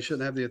say they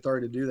shouldn't have the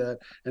authority to do that,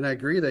 and I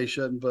agree they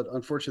shouldn't, but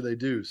unfortunately they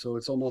do. So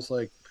it's almost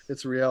like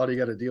it's a reality you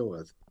got to deal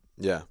with.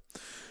 Yeah.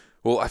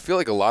 Well, I feel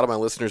like a lot of my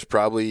listeners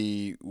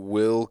probably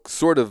will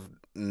sort of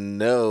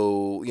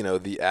know,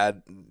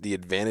 the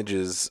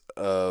advantages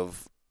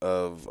of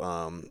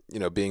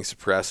being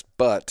suppressed,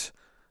 but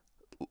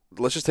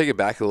let's just take it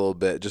back a little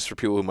bit just for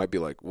people who might be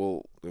like,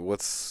 well,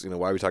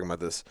 why are we talking about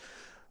this?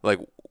 Like,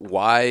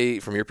 why,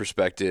 from your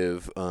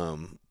perspective,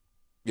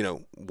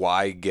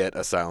 why get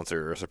a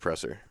silencer or a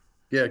suppressor?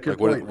 Yeah, Like, good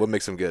what point. what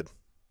makes them good?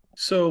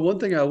 So one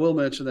thing I will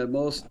mention that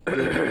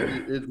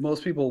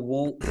most people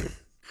won't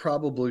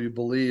probably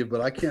believe,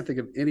 but I can't think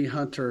of any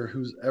hunter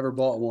who's ever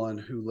bought one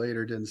who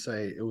later didn't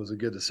say it was a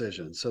good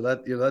decision. So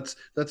that's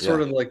sort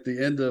Yeah. of like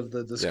the end of the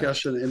Yeah.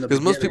 discussion in the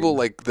Because most people, beginning.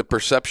 like, the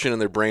perception in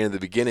their brain at the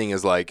beginning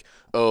is like,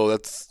 oh,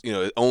 that's,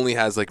 it only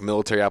has like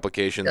military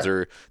applications, Yeah,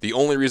 or the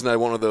only reason I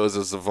want one of those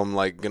is if I'm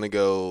like gonna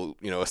go,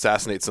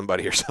 assassinate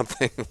somebody or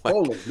something. Like,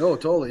 totally. No,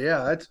 totally.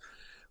 Yeah,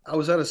 I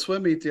was at a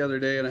swim meet the other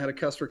day and I had a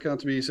customer come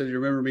to me. He said, "You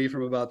remember me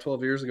from about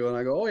 12 years ago?" And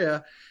I go, "Oh,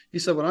 yeah." He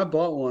said, "When I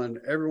bought one,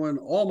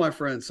 all my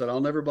friends said, I'll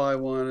never buy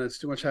one. It's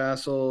too much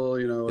hassle,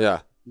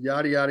 yeah.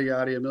 yada, yada,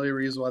 yada, a million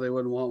reasons why they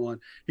wouldn't want one."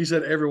 He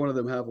said, "Every one of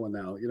them have one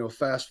now,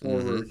 fast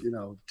Mm-hmm.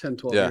 forward, 10,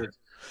 12 Yeah. years."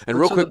 And But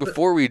real so quick,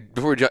 before we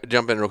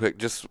jump in real quick,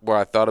 just where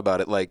I thought about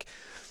it, like,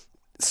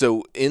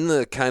 so in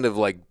the kind of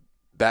like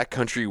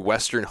backcountry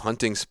western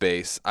hunting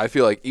space, I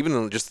feel like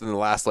even just in the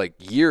last like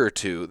year or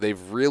two, they've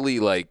really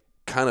like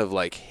kind of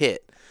like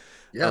hit.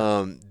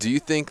 yeah, Do you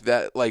think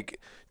that like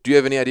do you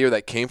have any idea where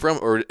that came from,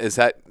 or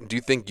do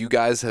you think you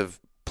guys have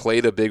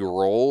played a big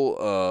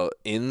role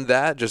in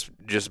that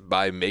just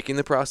by making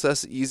the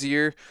process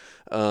easier,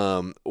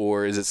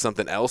 or is it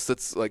something else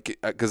that's like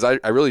because I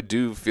really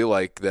do feel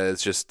like that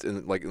it's just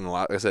like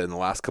I said in the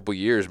last couple of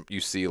years you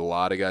see a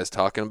lot of guys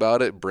talking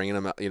about it, bringing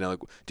them out. Like,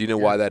 do you know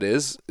yeah. why that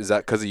is? Is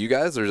that because of you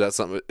guys, or is that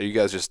something? Are you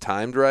guys just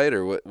timed right,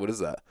 or what is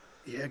that?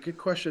 Yeah, good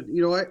question.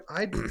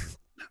 I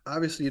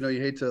obviously,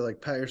 you hate to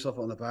like pat yourself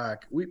on the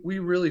back. We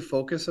really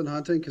focus on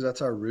hunting because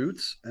that's our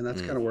roots, and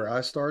that's Mm, kind of where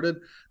I started.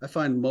 I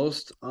find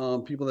most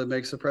people that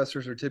make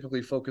suppressors are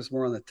typically focused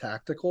more on the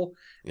tactical,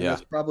 and yeah.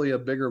 that's probably a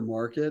bigger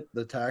market,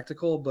 the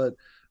tactical. But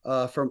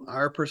from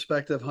our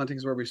perspective, hunting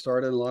is where we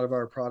started. And a lot of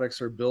our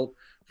products are built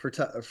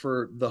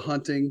for the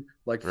hunting,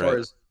 like far Right.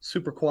 as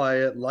super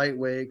quiet,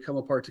 lightweight, come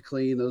apart to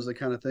clean. Those are the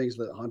kind of things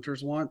that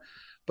hunters want.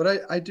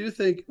 But I do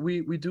think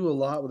we do a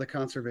lot with the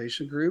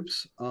conservation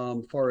groups,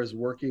 far as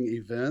working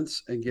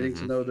events and getting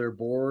to Mm-hmm. know their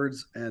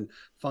boards and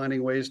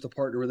finding ways to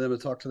partner with them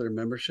and talk to their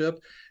membership.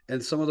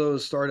 And some of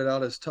those started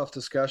out as tough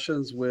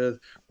discussions with,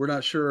 we're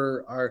not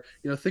sure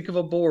think of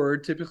a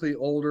board, typically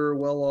older,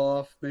 well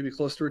off, maybe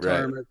close to Right.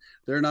 retirement.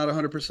 They're not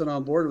 100%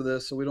 on board with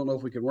this, so we don't know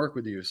if we can work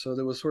with you. So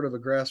there was sort of a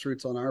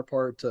grassroots on our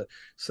part to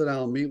sit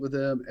down, meet with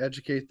them,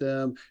 educate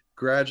them.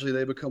 Gradually,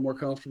 they become more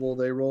comfortable.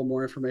 They roll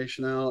more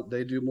information out.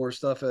 They do more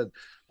stuff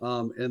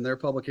in their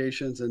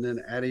publications and then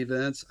at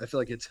events. I feel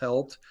like it's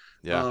helped.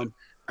 Yeah. Um,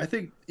 I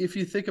think if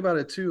you think about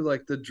it too,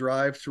 like the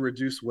drive to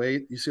reduce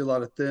weight, you see a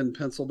lot of thin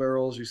pencil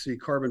barrels. You see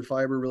carbon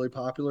fiber really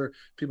popular.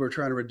 People are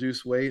trying to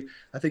reduce weight.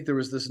 I think there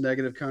was this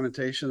negative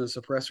connotation: the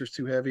suppressor's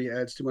too heavy,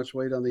 adds too much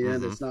weight on the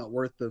end. Mm-hmm. It's not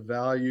worth the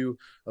value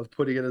of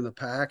putting it in the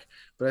pack.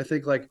 But I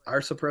think like our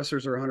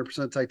suppressors are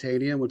 100%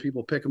 titanium. When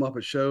people pick them up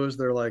at shows,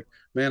 they're like,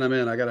 "Man, I'm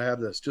in. I got to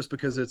have this," just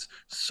because it's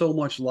so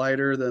much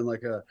lighter than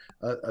like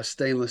a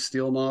stainless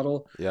steel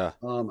model. Yeah.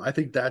 I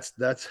think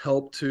that's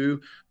helped too.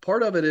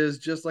 Part of it is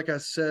just like I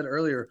said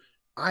earlier.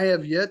 I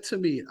have yet to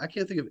meet, I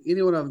can't think of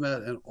anyone I've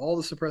met and all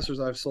the suppressors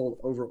I've sold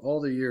over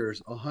all the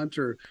years, a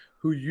hunter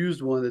who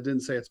used one that didn't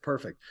say it's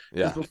perfect.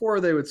 Because Yeah. before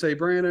they would say,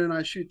 Brandon,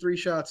 I shoot 3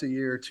 shots a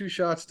year, 2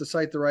 shots to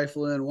sight the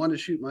rifle in, one to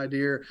shoot my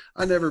deer.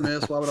 I never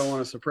miss. Why would I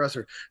want a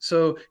suppressor?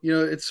 So,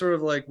 it's sort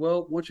of like,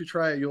 well, once you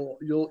try it,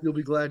 you'll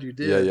be glad you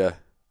Yeah. did. Yeah.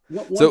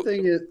 One So,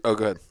 thing is, oh,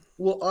 go ahead.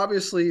 well,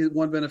 obviously,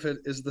 one benefit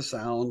is the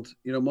sound.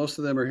 Most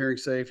of them are hearing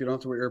safe. You don't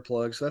have to wear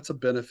earplugs. So that's a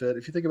benefit.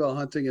 If you think about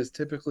hunting as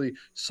typically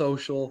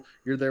social,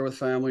 you're there with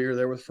family, you're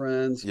there with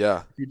friends. Yeah.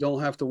 If you don't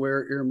have to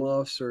wear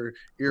earmuffs or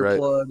Right.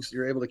 earplugs,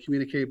 you're able to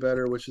commonate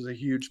better, which is a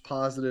huge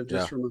positive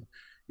just Yeah. from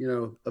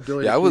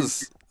ability Yeah. to I communicate.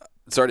 was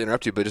sorry to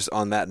interrupt you, but just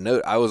on that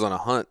note, I was on a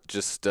hunt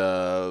just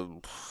a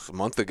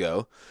month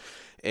ago,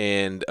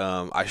 and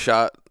I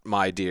shot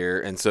my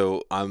deer, and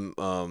so I'm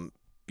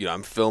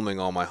filming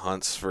all my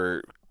hunts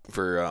for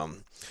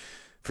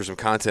for some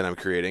content I'm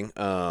creating.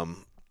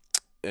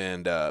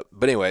 And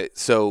but anyway,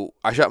 so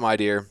I shot my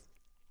deer,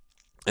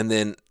 and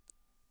then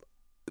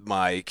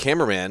my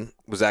cameraman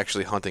was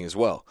actually hunting as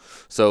well.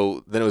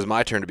 So then it was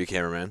my turn to be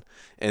cameraman,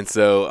 and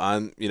so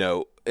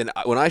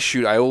when I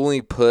shoot, I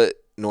only put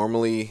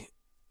normally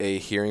a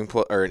hearing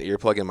or an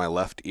earplug in my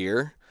left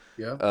ear.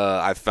 Yeah.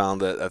 I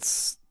found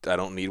that I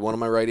don't need one in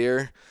my right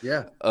ear.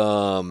 Yeah.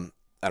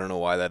 I don't know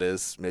why that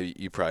is. Maybe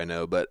you probably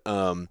know, but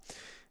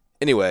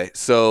anyway,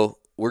 so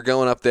we're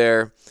going up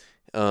there.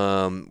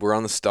 We're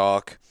on the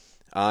stalk.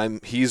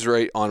 He's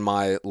right on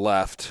my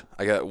left.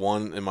 I got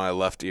one in my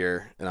left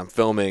ear, and I'm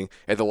filming.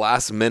 At the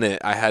last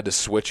minute, I had to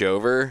switch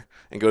over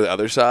and go to the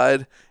other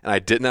side, and I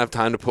didn't have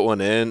time to put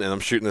one in. And I'm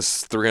shooting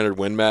this 300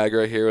 Win Mag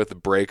right here with the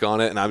brake on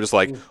it, and I'm just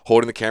like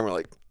holding the camera,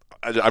 like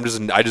I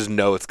just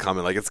know it's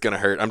coming, like it's gonna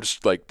hurt. I'm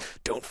just like,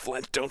 don't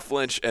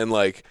flinch, and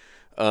like,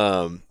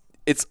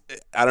 it's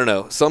I don't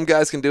know. Some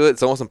guys can do it.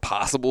 It's almost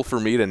impossible for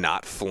me to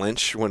not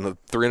flinch when the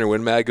 300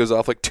 Win Mag goes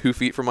off like 2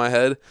 feet from my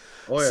head.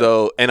 Oh yeah.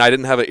 So, and I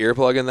didn't have an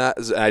earplug in that.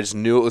 I just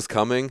knew it was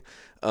coming.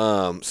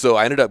 So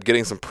I ended up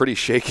getting some pretty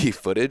shaky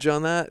footage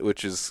on that,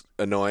 which is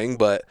annoying.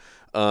 But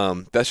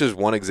that's just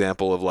one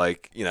example of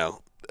like,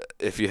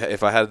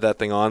 if I had that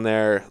thing on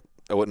there,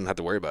 I wouldn't have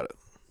to worry about it.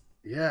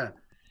 Yeah.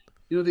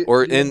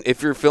 And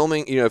if you're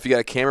filming, if you got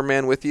a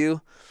cameraman with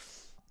you,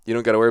 you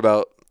don't got to worry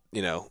about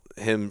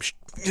him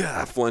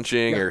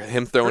flinching Yeah. or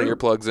him throwing True.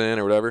 earplugs in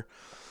or whatever.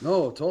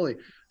 No, totally.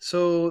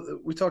 So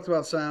we talked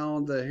about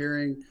sound, the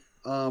hearing.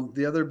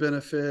 The other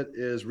benefit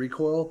is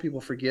recoil. People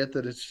forget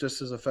that it's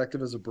just as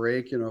effective as a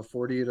brake,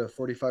 40 to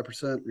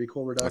 45%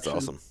 recoil That's reduction.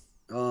 awesome.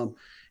 Um,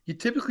 you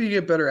typically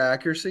get better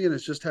accuracy, and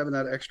it's just having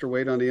that extra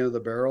weight on the end of the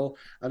barrel.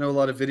 I know a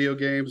lot of video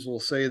games will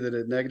say that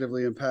it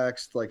negatively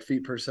impacts like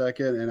feet per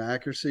second and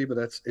accuracy, but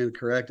that's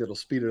incorrect. It'll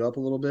speed it up a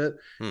little bit,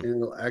 Hmm. and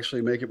it'll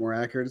actually make it more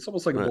accurate. It's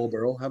almost like a Right. bull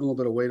barrel, having a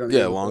little bit of weight on the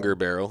Yeah, end of the barrel. longer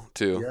barrel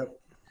too.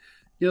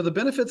 Yep. The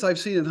benefits I've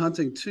seen in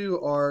hunting too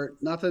are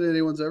not that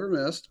anyone's ever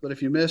missed, but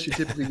if you miss, you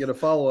typically get a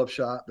follow up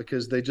shot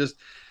because they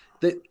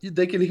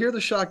can hear the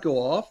shot go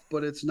off,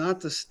 but it's not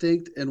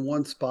distinct in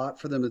one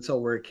spot for them to tell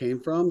where it came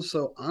from.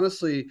 So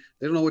honestly,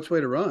 they don't know which way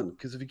to run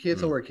because if you can't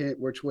tell Mm.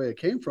 which way it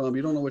came from,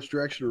 you don't know which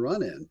direction to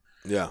run in.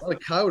 Yeah. A lot of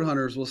coyote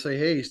hunters will say,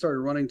 "Hey, he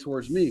started running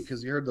towards me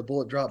because he heard the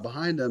bullet drop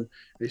behind him, and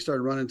he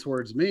started running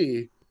towards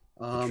me."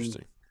 Um,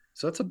 Interesting.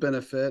 so that's a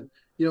benefit.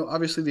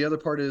 Obviously the other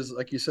part is,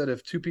 like you said,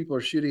 if two people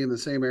are shooting in the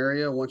same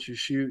area, once you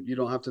shoot, you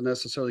don't have to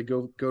necessarily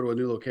go to a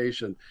new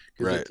location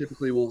because it Right.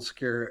 typically won't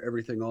scare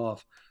everything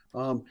off.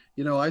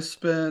 I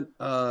spent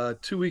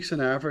 2 weeks in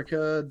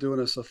Africa doing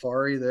a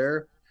safari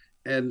there.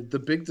 And the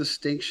big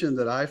distinction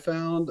that I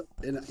found,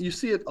 and you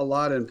see it a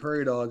lot in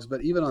prairie dogs,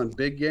 but even on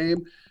big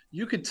game,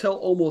 you could tell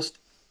almost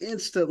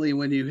instantly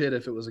when you hit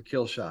if it was a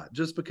kill shot,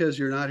 just because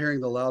you're not hearing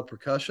the loud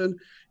percussion,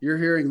 you're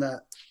hearing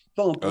that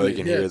thump Oh, when you it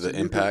can hear hits, the and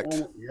you can impact.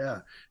 almost, yeah.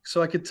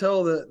 So I could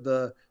tell that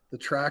the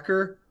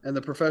tracker and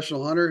the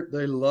professional hunter,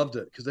 they loved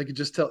it because they could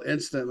just tell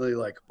instantly,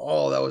 like,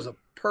 oh, that was a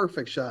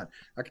perfect shot.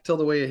 I could tell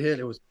the way it hit;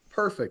 it was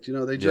perfect.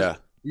 They just Yeah,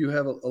 you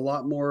have a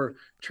lot more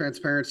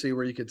transparency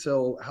where you could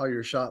tell how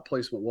your shot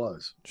placement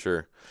was.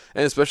 sure.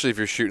 And especially if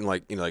you're shooting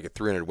like a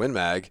 300 Win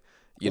Mag,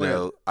 Oh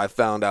yeah, I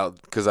found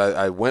out because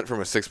I went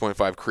from a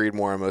 6.5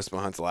 Creedmoor on most of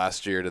my hunts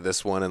last year to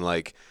this one, and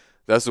like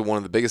that's one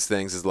of the biggest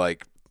things is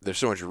like there's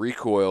so much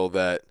recoil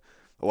that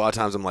a lot of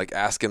times I'm like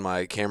asking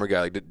my camera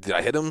guy, like, did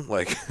I hit him?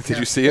 Like, did yeah,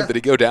 you see him? yeah, Did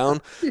he go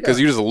down? Because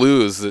yeah. you just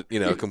lose it,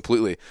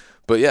 completely.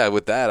 But yeah,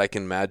 with that, I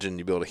can imagine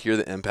you'll be able to hear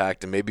the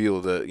impact and maybe be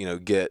able to,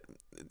 get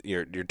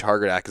your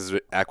target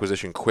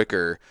acquisition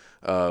quicker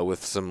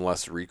with some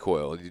less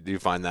recoil. Do you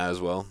find that as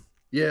well?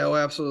 Yeah, oh,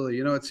 absolutely.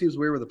 It seems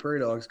weird with the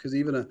prairie dogs because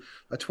even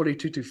a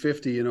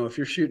 22-250, if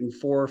you're shooting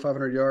 400 or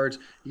 500 yards,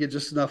 you get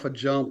just enough a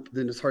jump,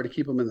 then it's hard to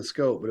keep them in the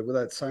scope. But with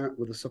that sound,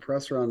 with a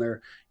suppressor on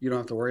there, you don't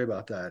have to worry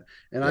about that.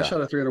 And I Yeah,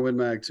 shot a 300 Win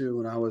Mag too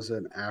when I was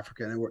in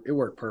Africa, and it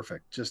worked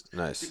perfect. Just you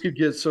nice. could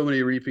get so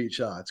many repeat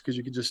shots because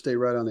you could just stay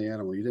right on the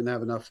animal. You didn't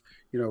have enough,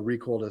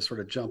 recoil to sort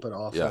of jump it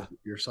off Yeah. of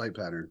your sight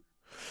pattern.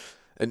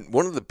 And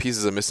one of the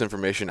pieces of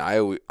misinformation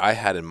I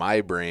had in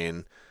my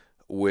brain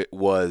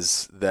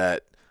was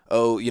that,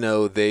 oh,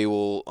 they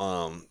will.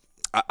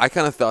 I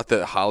kind of thought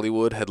that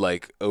Hollywood had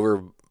like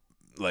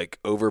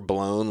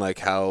overblown like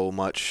how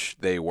much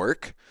they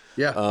work,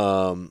 Yeah,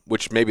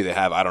 which maybe they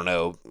have. I don't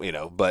know,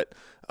 but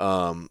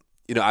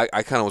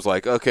I kind of was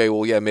like, okay,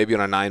 well, yeah, maybe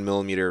on a 9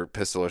 millimeter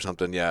pistol or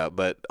something, yeah,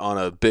 but on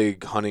a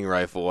big hunting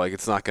rifle, like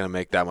it's not going to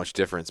make that much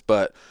difference.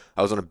 But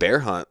I was on a bear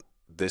hunt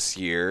this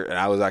year, and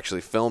I was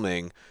actually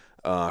filming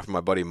for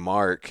my buddy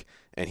Mark,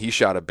 and he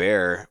shot a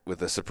bear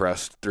with a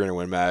suppressed 300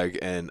 Win Mag,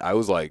 and I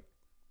was like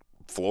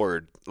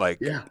floored. Like,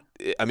 yeah.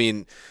 I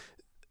mean,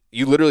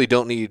 you literally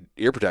don't need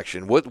ear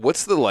protection.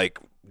 What's the like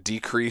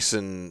decrease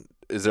in?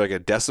 Is there like a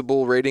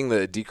decibel rating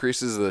that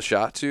decreases the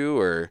shot to,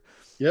 or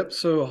Yep.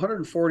 So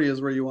 140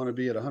 is where you want to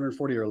be at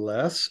 140 or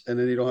less, and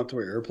then you don't have to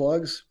wear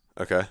earplugs.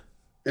 okay,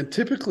 And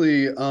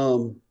typically,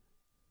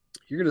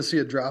 you're going to see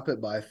it drop it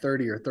by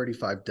 30 or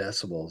 35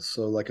 decibels.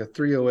 So like a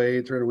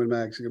 308, 300 Win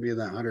Max is going to be in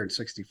that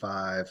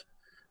 165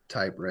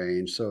 type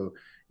range. So,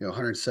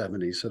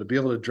 170. So to be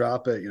able to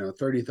drop it,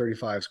 30,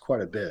 35 is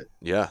quite a bit.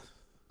 yeah,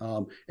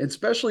 And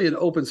especially in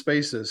open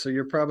spaces. So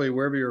you're probably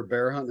wherever you're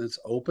bear hunting, it's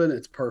open,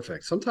 it's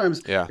perfect.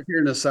 Sometimes yeah, if you're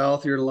in the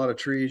South, you're in a lot of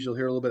trees, you'll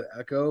hear a little bit of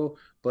echo.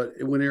 But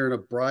when you're in a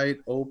bright,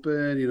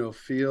 open,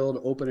 field,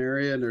 open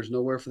area, and there's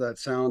nowhere for that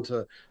sound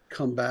to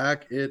come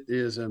back, it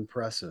is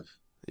impressive.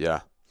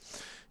 yeah,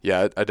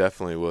 yeah. I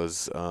definitely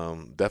was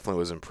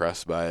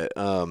impressed by it.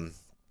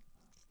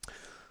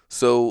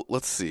 So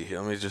let's see.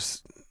 Let me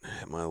just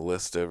hit my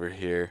list over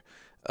here.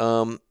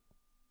 Um,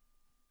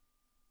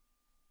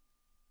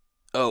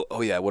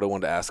 oh yeah. What I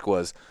wanted to ask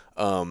was,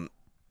 um,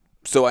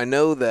 so I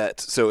know that.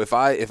 So if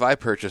I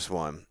purchase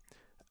one,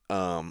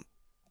 um,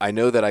 I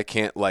know that I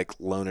can't like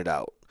loan it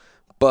out.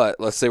 But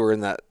let's say we're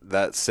in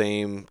that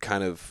same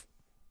kind of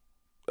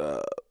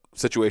uh,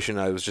 situation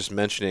I was just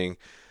mentioning.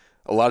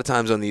 A lot of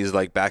times on these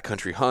like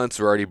backcountry hunts,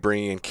 we're already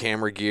bringing in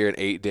camera gear and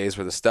 8 days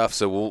worth of stuff,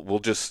 so we'll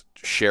just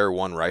share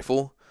one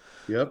rifle.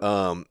 Yep.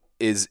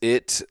 Is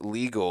it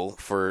legal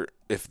for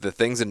if the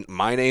thing's in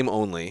my name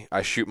only,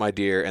 I shoot my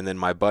deer, and then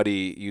my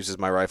buddy uses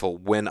my rifle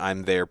when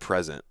I'm there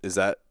present? Is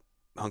that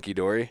hunky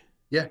dory?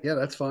 Yeah, yeah,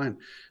 that's fine.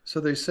 So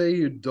they say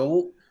you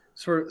don't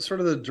sort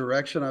of the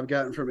direction I've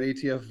gotten from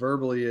ATF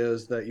verbally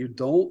is that you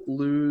don't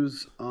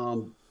lose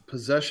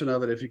possession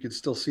of it if you can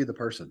still see the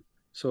person.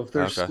 So if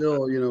they're Okay.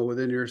 still,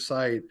 within your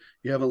sight,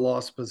 you haven't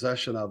lost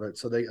possession of it,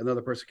 so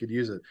another person could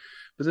use it.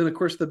 But then, of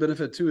course, the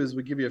benefit too is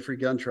we give you a free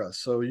gun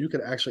trust, so you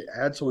could actually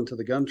add someone to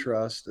the gun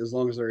trust as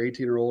long as they're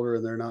 18 or older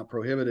and they're not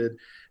prohibited,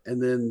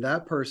 and then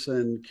that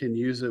person can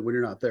use it when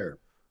you're not there.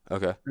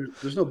 Okay.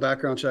 There's no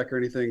background check or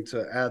anything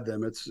to add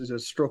them. It's just a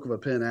stroke of a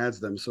pen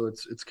adds them, so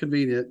it's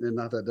convenient and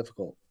not that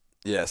difficult.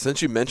 Yeah,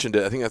 since you mentioned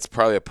it, I think that's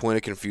probably a point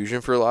of confusion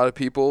for a lot of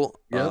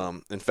people. Yep.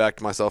 In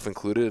fact, myself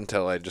included,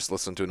 until I just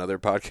listened to another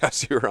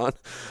podcast you were on.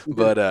 Okay.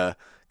 But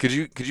could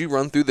you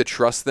run through the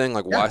trust thing,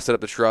 like why Yeah. set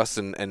up the trust,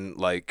 and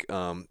like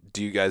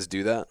do you guys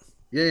do that?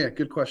 Yeah. Yeah.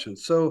 Good question.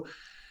 So,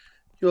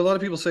 a lot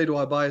of people say, do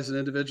I buy as an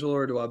individual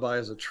or do I buy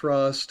as a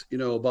trust?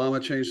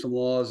 Obama changed some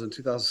laws in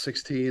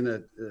 2016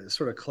 that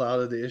sort of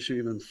clouded the issue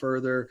even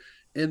further.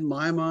 In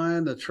my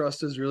mind, the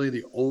trust is really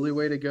the only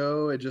way to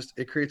go.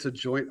 It creates a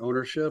joint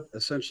ownership.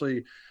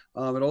 Essentially,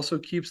 it also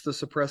keeps the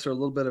suppressor a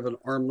little bit of an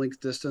arm length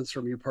distance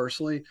from you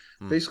personally.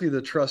 Hmm. Basically,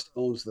 the trust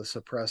owns the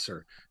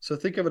suppressor. So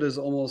think of it as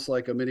almost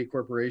like a mini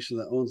corporation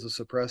that owns the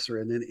suppressor,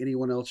 and then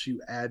anyone else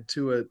you add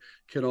to it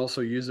can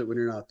also use it when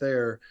you're not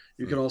there.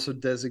 You Hmm. can also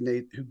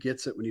designate who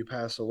gets it when you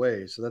pass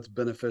away. So that's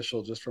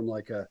beneficial just from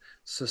like a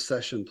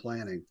succession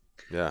planning.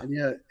 Yeah. And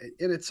yeah,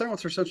 and it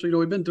sounds essentially,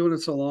 we've been doing it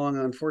so long.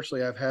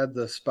 Unfortunately, I've had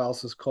the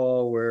spouses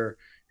call where,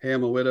 hey,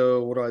 I'm a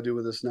widow. What do I do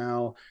with this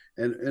now?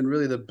 And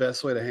really the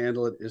best way to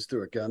handle it is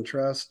through a gun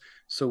trust.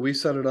 So we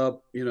set it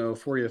up,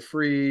 for you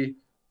free,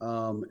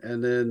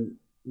 and then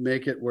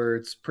make it where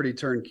it's pretty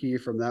turnkey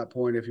from that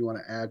point. If you want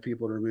to add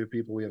people to remove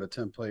people, we have a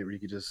template where you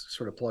can just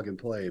sort of plug and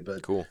play.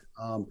 But Cool.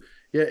 um,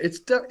 yeah, it's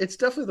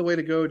definitely the way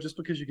to go, just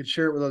because you can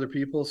share it with other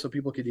people, so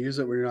people can use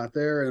it when you're not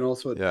there, and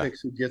also it Yeah.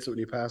 picks who gets it when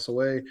you pass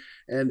away.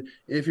 And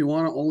if you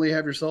want to only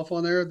have yourself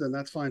on there, then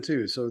that's fine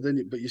too. So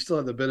then, but you still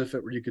have the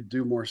benefit where you could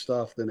do more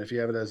stuff than if you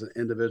have it as an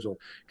individual.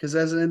 Because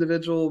as an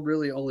individual,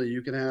 really only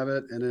you can have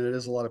it, and then it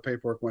is a lot of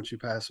paperwork once you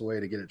pass away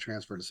to get it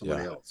transferred to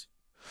somebody Yeah. else.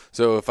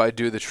 So if I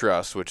do the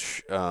trust,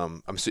 which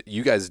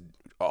you guys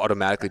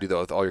automatically do that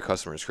with all your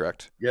customers,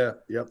 correct? Yeah.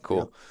 Yep. Yep.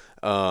 Cool.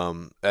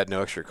 At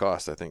no extra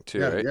cost, I think too,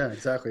 Yeah. right? Yeah.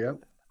 Exactly. Yep.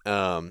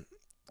 Um,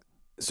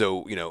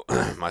 so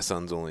my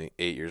son's only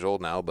 8 years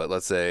old now, but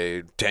let's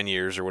say 10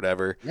 years or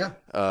whatever, Yeah.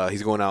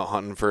 he's going out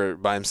hunting for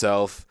by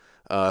himself.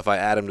 If I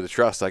add him to the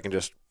trust, I can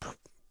just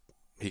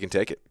he can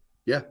take it.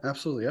 Yeah,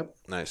 absolutely. Yep.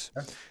 Nice.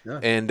 Yeah. Yeah.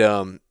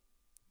 And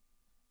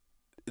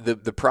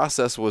the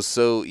process was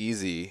so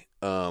easy.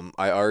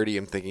 I already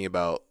am thinking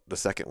about the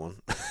second one,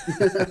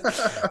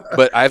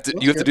 but I have to.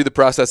 That's You have to good. do the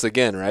process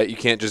again, right? You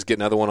can't just get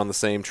another one on the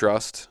same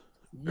trust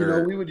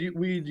or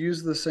We'd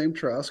use the same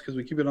trust because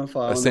we keep it on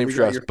file, and then same we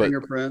got your trust, but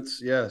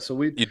fingerprints. Yeah, so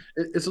you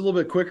it's a little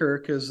bit quicker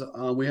because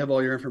we have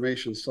all your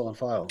information still on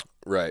file.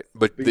 right,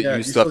 but But yeah, you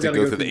you still have still to got to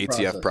go go through through the the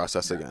ATF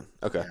process. process Yeah, again.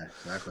 Okay, yeah,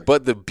 exactly.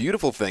 but the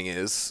beautiful thing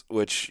is,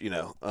 which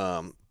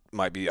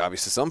might be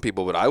obvious to some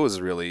people, but I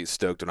was really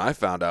stoked when I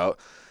found out.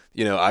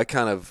 I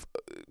kind of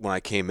when I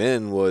came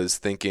in was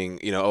thinking,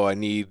 oh, I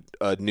need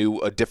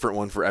a different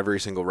one for every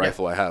single Yeah,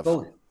 rifle I have,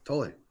 totally,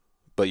 totally.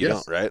 but you don't,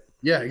 Yes. right?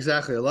 Yeah,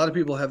 exactly. A lot of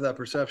people have that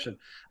perception.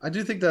 I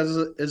do think that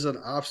is an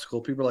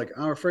obstacle. People are like,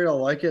 I'm afraid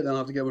I'll like it, and I'll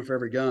have to get one for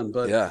every gun.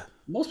 But Yeah.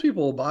 most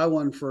people will buy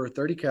one for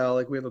 30 cal,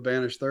 like we have a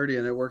Banish 30,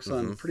 and it works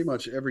on Hmm. pretty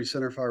much every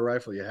centerfire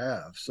rifle you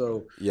have.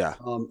 So Yeah.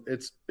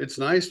 it's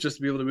nice just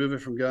to be able to move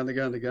it from gun to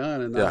gun to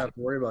gun and not Yeah. have to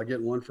worry about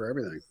getting one for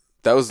everything.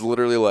 That was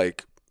literally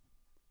like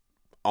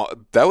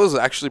that was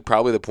actually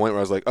probably the point where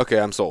I was like, okay,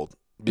 I'm sold.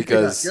 Yeah,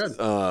 Because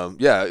good.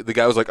 yeah, the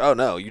guy was like, "Oh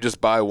no, you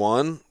just buy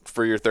one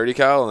for your 30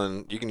 cal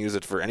and you can use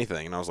it for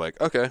anything." And I was like,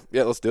 "Okay,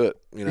 yeah, let's do it."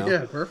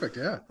 Yeah, perfect.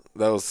 Yeah.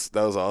 That was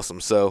awesome.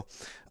 So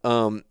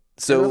um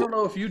And I so don't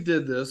know if you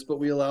did this, but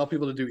we allow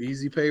people to do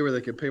easy pay where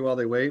they can pay while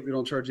they wait. We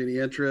don't charge any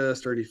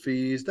interest or any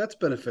fees. That's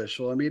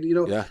beneficial. I mean,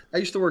 yeah. I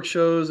used to work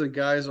shows and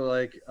guys are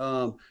like,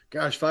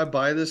 gosh, if I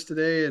buy this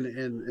today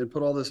and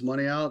put all this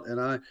money out and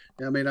I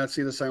may not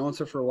see the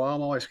silencer for a while,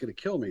 my wife's going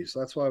to kill me. So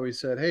that's why we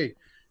said, hey,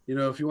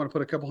 if you want to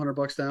put a couple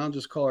 $100 down,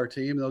 just call our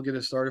team. They'll get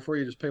it started for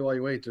you. Just pay while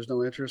you wait. There's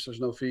no interest. There's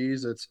no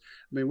fees. I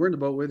mean, we're in the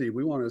boat with you.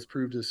 We want it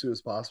approved as soon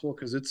as possible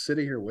because it's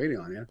sitting here waiting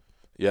on you.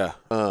 Yeah.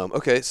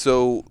 Okay,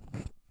 so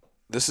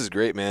this is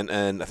great, man,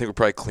 and I think we're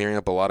probably clearing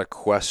up a lot of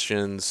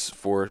questions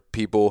for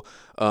people.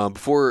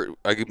 Before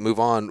I could move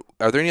on,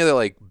 are there any other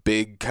like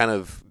big kind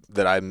of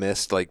that I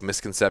missed, like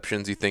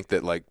misconceptions you think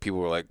that like people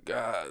were like,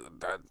 I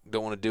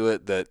don't want to do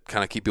it, that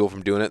kind of keep people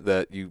from doing it,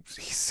 that you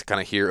kind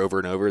of hear over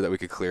and over that we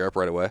could clear up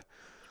right away?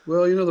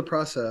 Well, the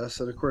process,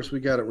 and of course we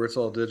got it where it's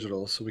all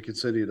digital, so we can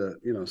send you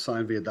to,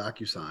 sign via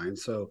DocuSign.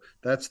 So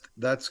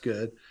that's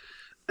good.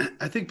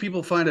 I think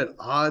people find it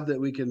odd that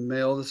we can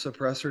mail the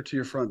suppressor to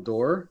your front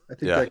door. I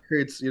think Yeah. that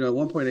creates, at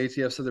one point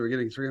ATF said they were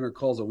getting 300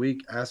 calls a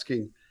week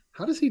asking,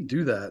 how does he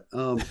do that?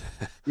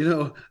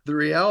 The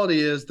reality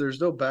is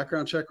there's no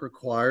background check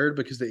required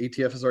because the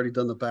ATF has already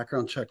done the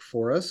background check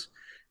for us.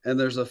 And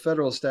there's a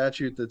federal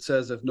statute that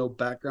says if no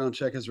background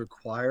check is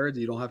required,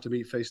 you don't have to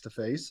meet face to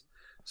face.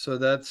 So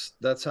that's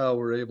how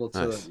we're able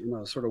to,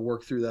 Nice. sort of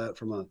work through that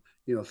from a,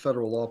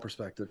 federal law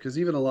perspective. Because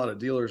even a lot of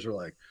dealers are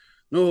like,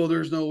 no,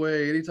 there's no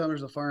way. Anytime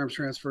there's a firearms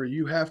transfer,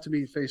 you have to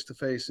meet face to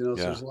face. So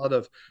Yeah. there's a lot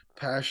of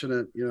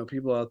passionate,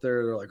 people out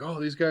there. They're like, oh,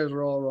 these guys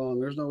were all wrong.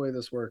 There's no way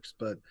this works.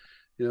 But,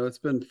 it's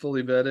been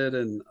fully vetted.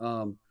 And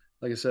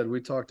like I said,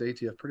 we talk to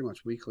ATF pretty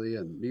much weekly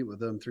and meet with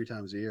them 3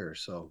 times a year.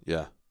 So,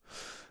 Yeah.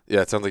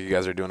 Yeah, it sounds like you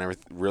guys are doing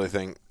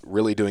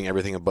really doing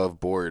everything above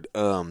board.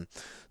 I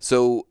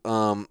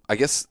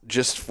guess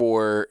just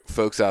for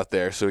folks out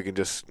there, so we can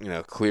just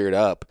clear it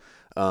up,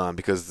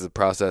 because the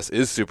process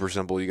is super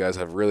simple. You guys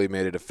have really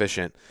made it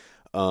efficient.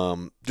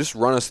 Just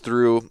run us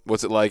through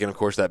what's it like, and of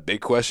course that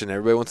big question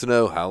everybody wants to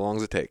know: how long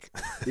does it take?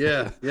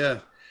 yeah, yeah.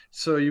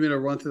 So you mean to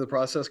run through the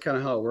process, kind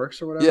of how it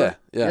works or whatever? Yeah,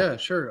 yeah, Yeah,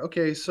 sure.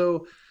 Okay.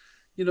 So,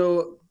 you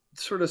know,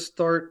 sort of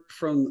start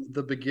from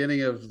the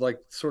beginning of like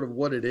sort of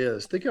what it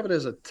is. Think of it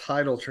as a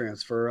title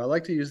transfer. I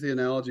like to use the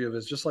analogy of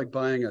it's just like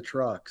buying a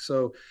truck.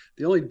 So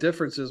the only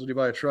difference is when you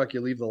buy a truck,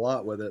 you leave the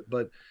lot with it.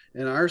 But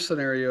in our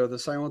scenario, the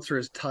silencer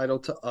is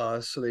titled to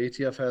us. So the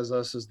ATF has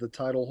us as the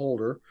title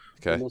holder,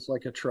 okay, almost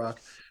like a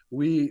truck.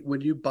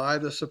 When you buy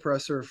the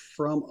suppressor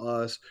from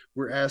us,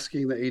 we're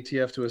asking the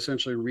ATF to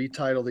essentially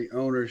retitle the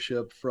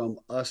ownership from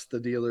us, the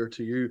dealer,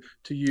 to you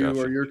or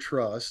gotcha. your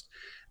trust,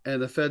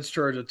 and the feds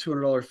charge a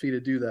 $200 fee to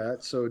do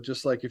that. So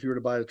just like if you were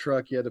to buy a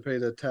truck, you had to pay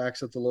the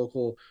tax at the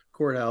local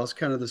courthouse,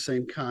 kind of the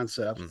same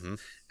concept. Mm-hmm.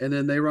 And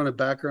then they run a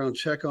background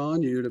check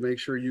on you to make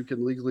sure you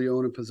can legally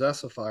own and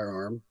possess a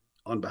firearm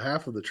on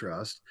behalf of the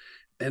trust.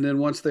 And then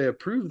once they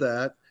approve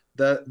that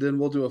then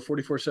we'll do a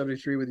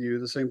 4473 with you,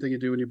 the same thing you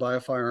do when you buy a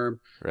firearm,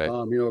 Right. at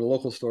a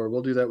local store.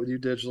 We'll do that with you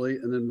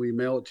digitally, and then we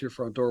mail it to your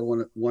front door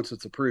once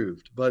it's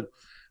approved. But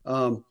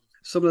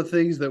some of the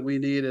things that we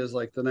need is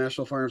like the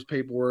national firearms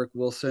paperwork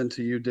we'll send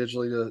to you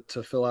digitally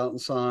to fill out and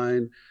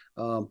sign.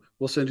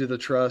 We'll send you the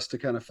trust to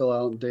kind of fill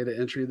out and data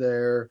entry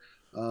there.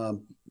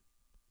 Um,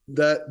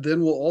 that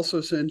then we'll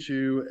also send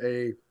you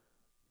a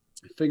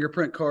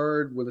fingerprint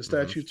card. When the Mm-hmm.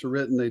 statutes are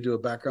written, they do a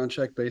background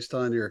check based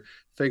on your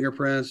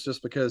fingerprints,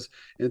 just because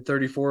in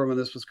 34 when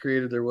this was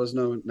created there was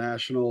no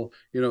national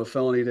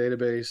felony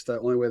database. The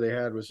only way they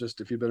had was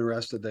just if you've been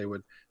arrested they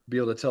would be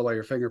able to tell by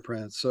your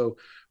fingerprints. So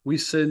we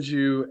send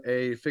you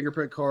a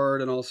fingerprint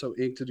card and also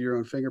ink to do your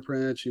own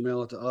fingerprints. You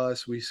mail it to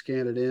us, we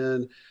scan it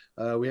in.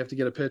 We have to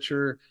get a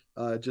picture,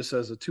 just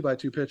as a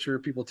 2x2 picture.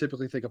 People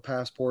typically think a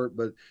passport,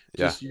 but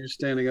Yeah. just you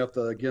standing up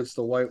against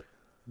the white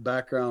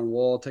background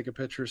wall, take a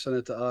picture, send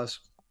it to us.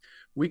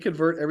 We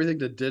convert everything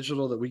to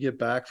digital that we get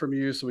back from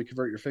you. So we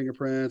convert your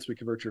fingerprints, we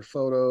convert your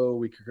photo,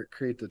 we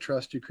create the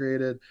trust you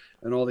created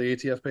and all the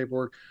ATF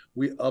paperwork.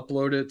 We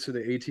upload it to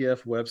the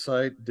ATF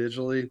website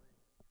digitally,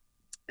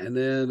 and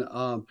then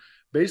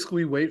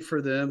basically wait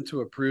for them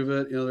to approve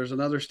it. There's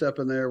another step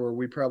in there where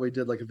we probably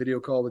did like a video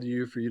call with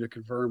you for you to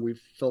confirm we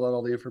filled out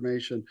all the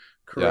information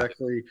Yeah.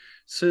 correctly.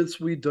 Since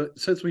we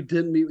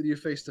didn't meet with you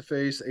face to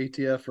face,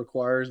 ATF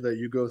requires that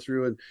you go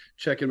through and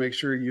check and make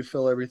sure you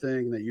fill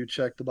everything, that you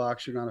check the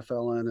box you're not a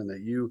felon, and that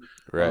you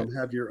Right.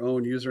 have your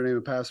own username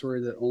and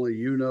password that only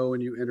you know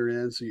when you enter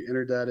in. So you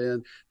entered that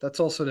in. That's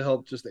also to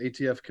help just the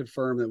ATF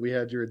confirm that we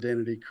had your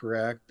identity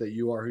correct, that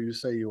you are who you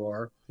say you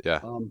are. Yeah.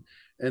 Um,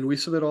 and we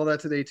submit all that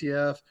to the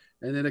ATF,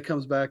 and then it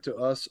comes back to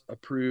us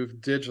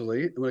approved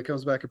digitally. And when it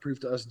comes back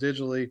approved to us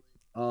digitally,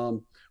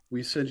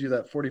 we send you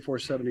that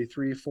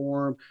 4473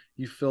 form.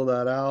 You fill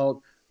that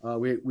out.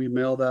 We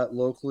mail that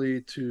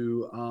locally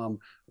to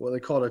what they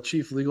call a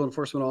chief legal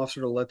enforcement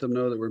officer to let them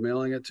know that we're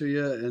mailing it to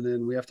you. And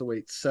then we have to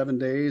wait 7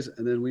 days,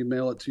 and then we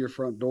mail it to your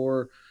front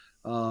door.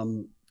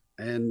 Um,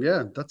 and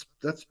yeah,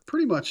 that's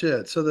pretty much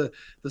it. So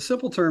the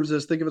simple terms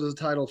is, think of it as a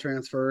title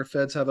transfer.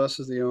 Feds have us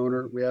as the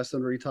owner. We ask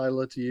them to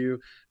retitle it to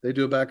you. They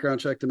do a background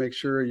check to make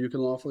sure you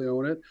can lawfully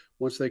own it.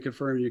 Once they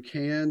confirm you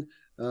can,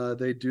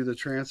 they do the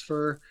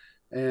transfer.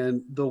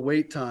 And the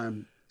wait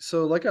time.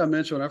 So, like I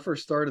mentioned, when I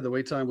first started, the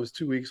wait time was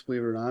 2 weeks,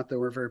 believe it or not. They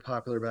weren't very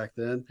popular back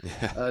then.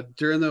 Yeah.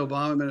 During the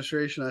Obama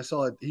administration, I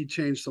saw it, he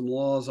changed some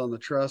laws on the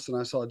trust, and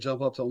I saw it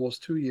jump up to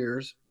almost 2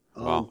 years.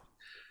 Wow.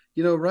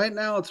 Right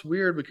now it's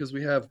weird because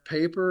we have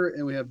paper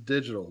and we have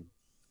digital.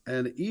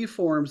 And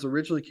e-forms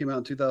originally came out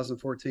in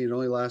 2014. It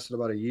only lasted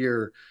about a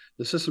year.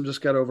 The system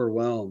just got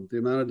overwhelmed. The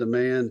amount of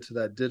demand to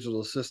that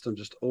digital system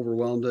just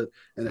overwhelmed it,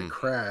 and it Hmm.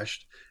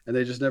 crashed. And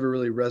they just never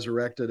really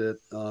resurrected it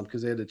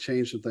because they had to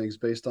change some things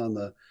based on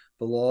the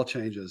law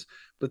changes.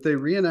 But they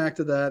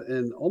reenacted that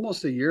in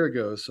almost a year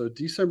ago. So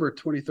December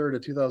 23rd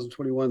of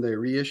 2021, they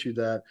reissued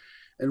that.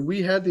 And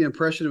we had the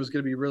impression it was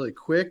going to be really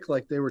quick.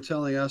 Like they were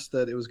telling us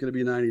that it was going to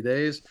be 90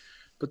 days.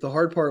 But the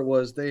hard part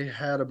was they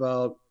had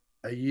about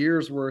a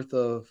year's worth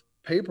of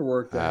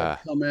paperwork that had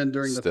Ah, come in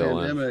during the still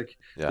in. pandemic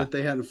Yeah. that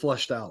they hadn't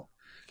flushed out.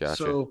 Gotcha.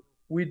 So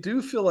we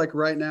do feel like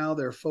right now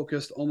they're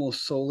focused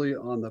almost solely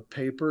on the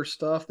paper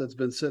stuff that's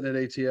been sitting at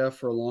ATF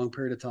for a long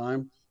period of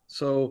time.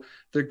 So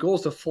their goal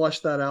is to flush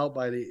that out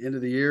by the end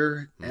of the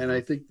year. And Hmm.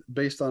 I think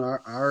based on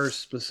ours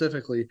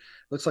specifically,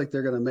 looks like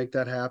they're going to make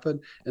that happen.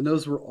 And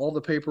those were all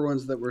the paper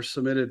ones that were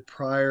submitted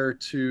prior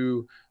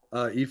to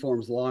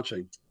eForms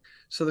launching.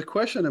 So the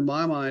question in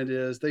my mind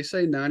is, they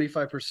say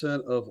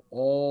 95% of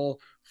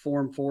all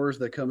Form 4s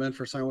that come in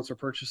for silencer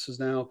purchases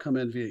now come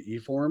in via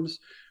eForms,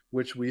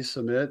 which we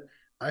submit.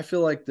 I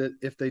feel like that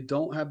if they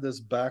don't have this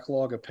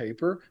backlog of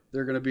paper,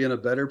 they're going to be in a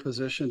better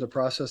position to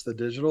process the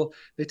digital.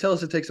 They tell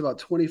us it takes about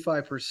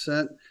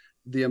 25%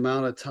 the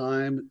amount of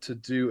time to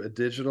do a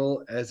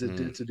digital as it Mm.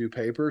 did to do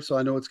paper. So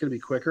I know it's going to be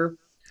quicker.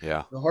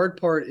 Yeah. The hard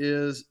part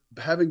is,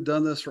 having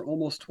done this for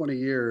almost 20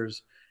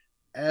 years,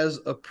 as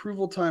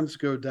approval times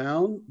go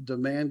down,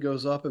 demand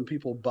goes up and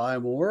people buy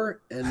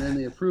more, and then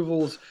the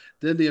approvals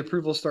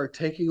start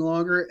taking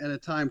longer, and the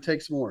time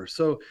takes more.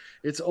 So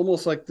it's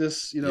almost like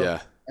this,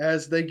 Yeah.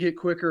 as they get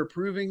quicker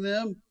approving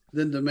them,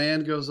 then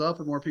demand goes up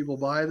and more people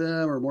buy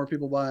them, or more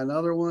people buy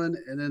another one,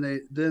 and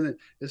then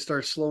it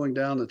starts slowing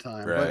down the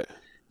time. But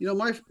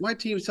Right. my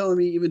team's telling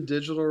me even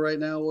digital right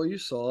now. Well, you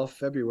saw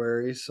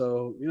February,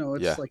 so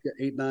it's Yeah. like an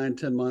 8, 9,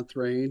 10 month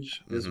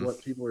range is Hmm. what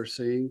people are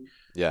seeing.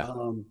 Yeah.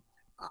 Um,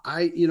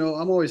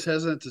 I'm always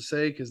hesitant to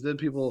say, because then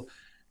people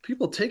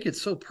take it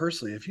so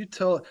personally. If you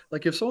tell,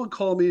 like, if someone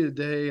called me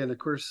today, and of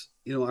course,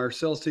 our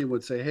sales team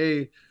would say,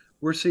 "Hey,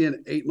 we're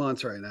seeing 8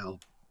 months right now."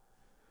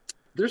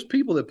 There's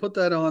people that put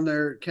that on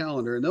their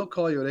calendar, and they'll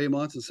call you at 8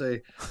 months and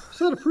say, "It's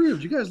not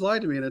approved. You guys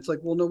lied to me." And it's like,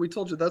 well, no, we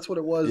told you that's what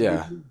it was when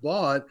Yeah. you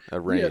bought. A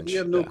We have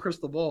range. no Yeah.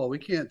 crystal ball. We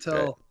can't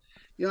Right.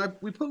 tell.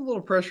 We put a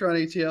little pressure on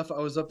ATF. I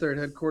was up there at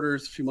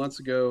headquarters a few months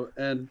ago,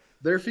 and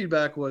their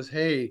feedback was,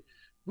 "Hey,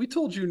 we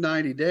told you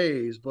 90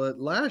 days, but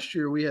last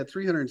year we had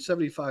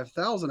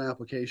 375,000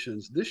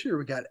 applications. This year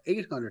we got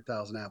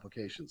 800,000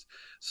 applications.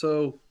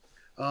 So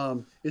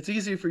it's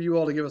easy for you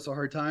all to give us a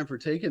hard time for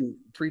taking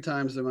 3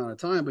 times the amount of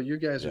time, but you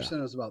guys are Yeah.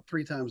 sending us about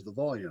 3 times the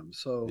volume."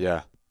 So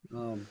Yeah.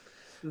 um,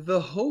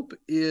 the hope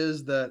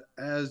is that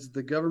as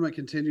the government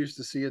continues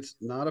to see it's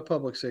not a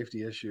public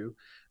safety issue,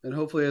 and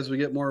hopefully as we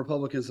get more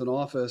Republicans in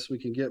office, we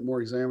can get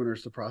more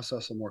examiners to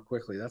process them more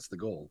quickly. That's the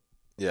goal.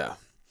 Yeah.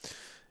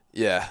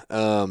 Yeah.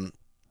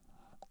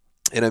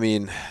 And I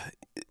mean,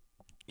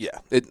 yeah,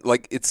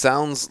 it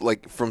sounds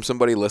like, from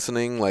somebody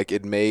listening, like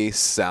it may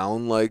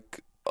sound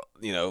like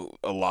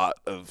a lot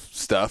of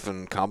stuff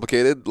and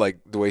complicated, like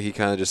the way he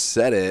kind of just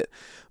said it,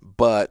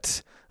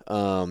 but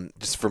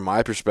just from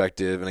my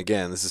perspective, and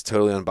again, this is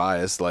totally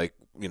unbiased. Like,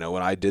 when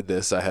I did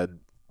this, I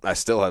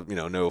still have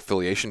no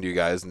affiliation to you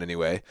guys in any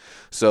way,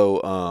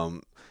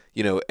 so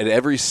at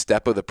every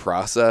step of the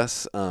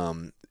process,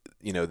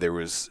 there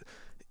was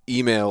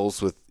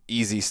emails with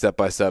easy step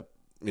by step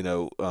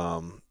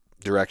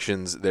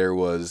directions. There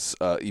was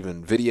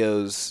even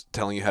videos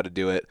telling you how to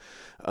do it.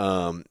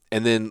 And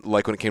then,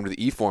 like when it came to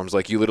the e-forms,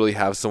 like you literally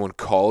have someone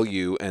call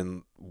you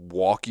and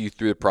walk you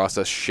through the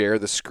process, share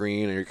the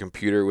screen on your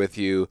computer with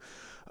you.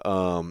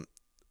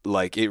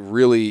 Like it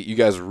really, you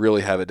guys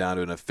really have it down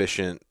to an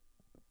efficient,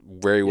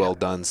 very Yeah. well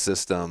done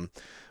system.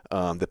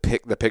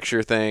 The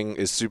picture thing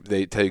is super.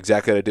 They tell you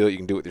exactly how to do it. You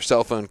can do it with your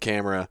cell phone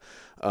camera.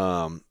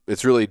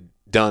 It's really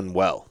done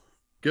well.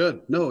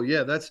 Good. No,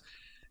 yeah,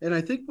 and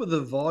I think with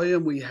the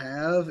volume we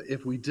have,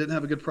 if we didn't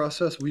have a good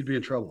process, we'd be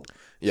in trouble.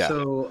 Yeah,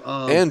 So,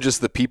 and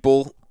just the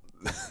people.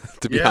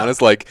 To be yeah.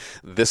 honest, like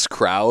this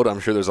crowd, I'm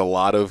sure there's a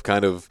lot of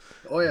kind of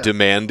Oh yeah.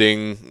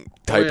 demanding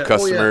Oh type yeah.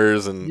 Oh yeah.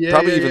 customers, and Yeah,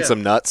 probably yeah, even yeah.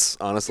 some nuts.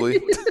 Honestly,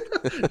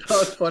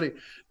 No, it's funny.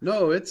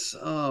 No, it's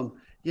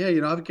yeah,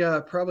 I've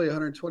got probably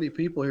 120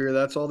 people here.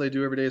 That's all they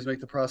do every day is make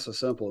the process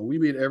simple. And we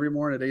meet every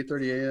morning at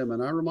 8:30 a.m.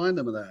 and I remind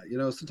them of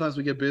that. Sometimes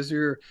we get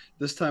busier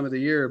this time of the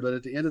year, but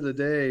at the end of the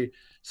day,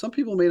 some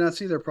people may not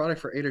see their product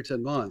for 8 or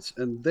 10 months,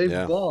 and they've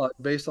yeah, bought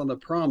based on the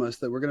promise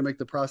that we're going to make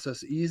the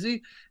process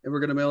easy and we're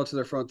going to mail it to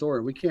their front door.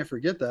 And we can't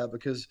forget that,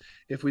 because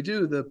if we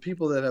do, the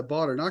people that have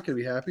bought are not going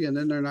to be happy, and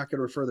then they're not going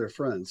to refer their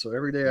friends. So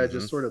every day I hmm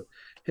just sort of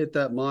hit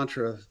that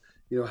mantra of,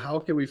 how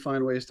can we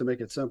find ways to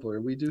make it simpler?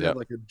 And we do yeah, have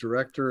like a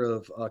director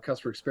of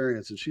customer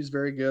experience, and she's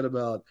very good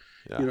about,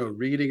 yeah,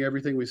 reading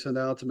everything we send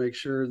out to make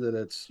sure that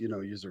it's,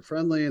 user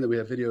friendly, and that we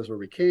have videos where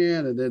we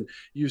can, and then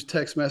use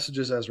text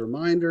messages as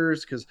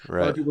reminders, because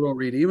a lot of right, people don't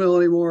read email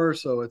anymore.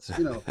 So it's,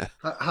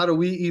 how do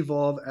we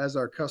evolve as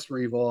our customer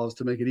evolves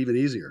to make it even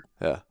easier?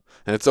 yeah,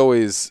 and it's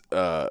always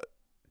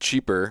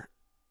cheaper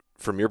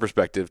from your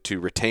perspective to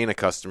retain a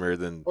customer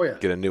than Oh yeah.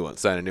 get a new one,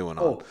 sign a new one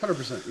Oh, on.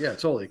 100%. Yeah,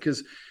 totally.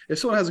 Because if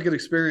someone has a good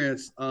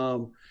experience,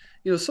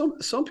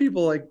 some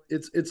people, like,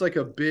 it's like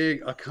a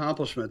big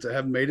accomplishment to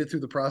have made it through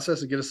the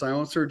process and get a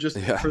silencer, just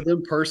Yeah, for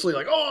them personally,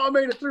 like, oh, I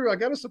made it through. I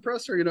got a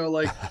suppressor,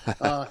 like,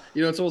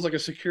 it's almost like a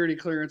security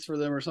clearance for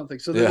them or something.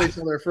 So then yeah, they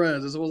tell their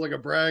friends. It's almost like a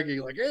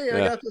bragging, like, hey, I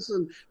yeah, got this,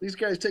 and these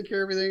guys take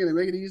care of everything, and they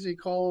make it easy.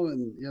 Call them,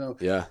 and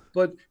yeah,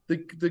 But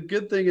the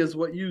good thing is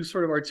what you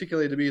sort of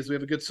articulated to me is we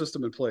have a good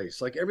system in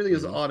place. Like everything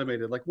is hmm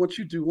automated. Like once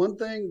you do one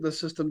thing, the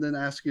system then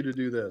asks you to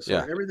do this,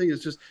 or yeah, everything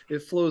is just,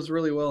 it flows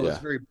really well, and it's yeah.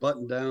 very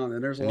buttoned down.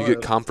 And there's a And you lot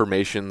get of,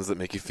 confirmations that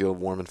make you feel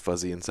warm and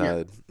fuzzy yeah,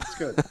 inside. that's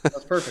good.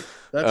 That's perfect.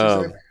 That's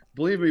exactly. um,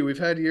 Believe me, we've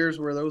had years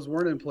where those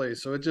weren't in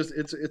place. So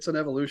it's an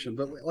evolution.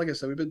 But like I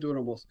said, we've been doing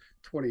almost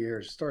 20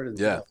 years. Started in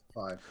yeah.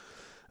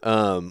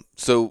 2005.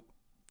 So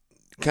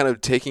kind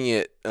of taking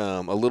it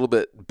a little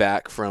bit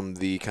back from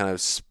the kind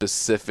of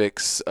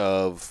specifics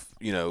of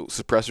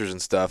suppressors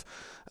and stuff.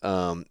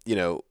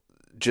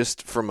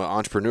 Just from an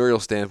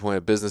entrepreneurial standpoint,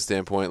 a business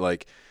standpoint,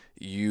 like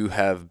you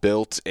have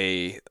built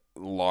a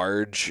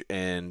large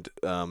and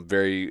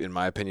very, in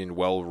my opinion,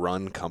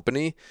 well-run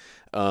company.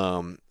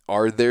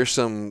 Are there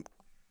some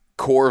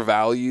core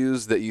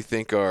values that you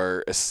think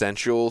are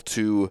essential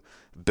to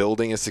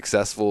building a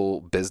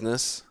successful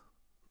business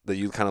that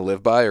you kind of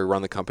live by or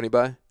run the company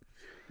by?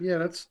 Yeah,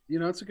 that's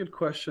a good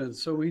question.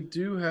 So we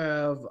do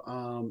have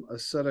a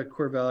set of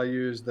core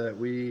values that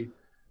we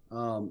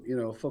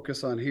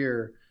focus on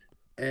here.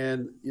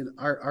 And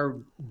our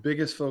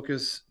biggest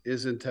focus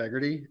is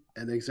integrity.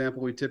 And the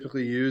example we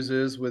typically use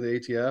is with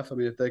ATF. I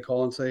mean, if they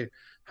call and say,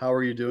 how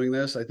are you doing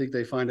this? I think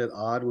they find it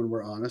odd when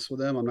we're honest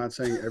with them. I'm not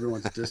saying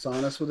everyone's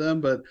dishonest with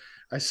them, but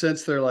I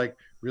sense they're like,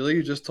 really,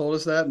 you just told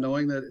us that,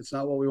 knowing that it's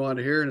not what we want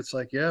to hear. And it's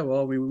like, yeah,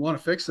 well, we want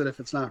to fix it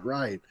if it's not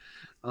right.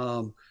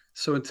 Um,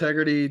 so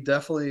integrity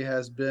definitely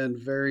has been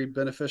very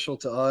beneficial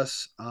to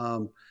us.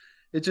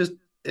 It just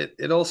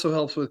it also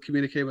helps with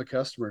communicating with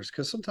customers,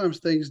 because sometimes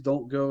things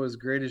don't go as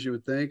great as you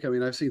would think. I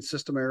mean, I've seen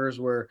system errors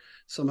where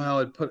somehow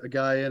it put a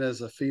guy in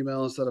as a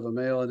female instead of a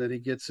male, and then he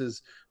gets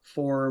his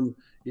form.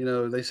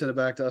 They send it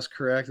back to us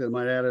correct. It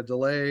might add a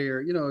delay,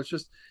 or it's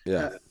just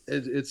Yeah,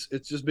 it's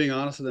just being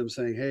honest with them,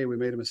 saying, hey, we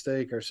made a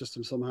mistake. Our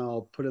system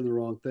somehow put in the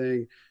wrong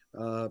thing.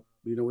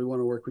 We want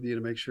to work with you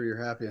to make sure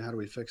you're happy, and how do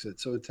we fix it?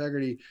 So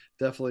integrity,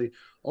 definitely.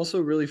 Also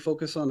really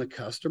focus on the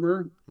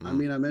customer. I mm,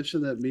 mean, I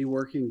mentioned that me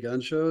working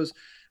gun shows,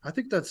 I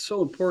think that's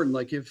so important.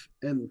 Like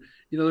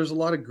there's a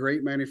lot of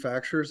great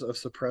manufacturers of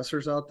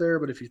suppressors out there,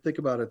 but if you think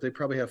about it, they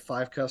probably have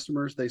 5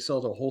 customers. They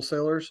sell to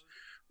wholesalers.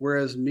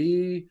 Whereas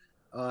me,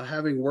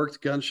 having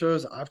worked gun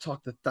shows, I've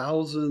talked to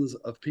thousands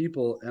of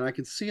people, and I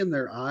can see in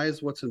their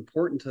eyes what's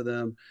important to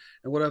them.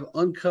 And what I've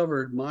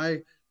uncovered,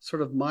 my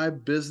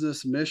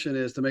business mission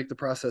is to make the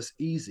process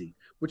easy,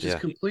 which is yeah,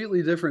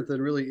 completely different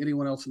than really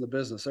anyone else in the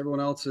business. Everyone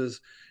else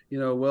is,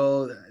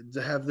 well,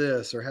 to have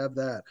this or have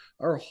that.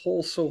 Our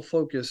whole sole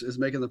focus is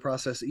making the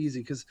process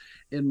easy, because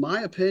in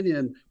my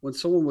opinion, when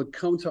someone would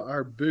come to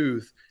our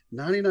booth,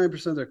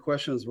 99% of their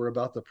questions were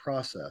about the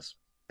process.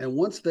 And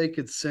once they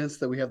could sense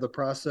that we have the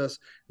process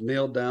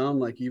nailed down,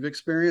 like you've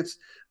experienced,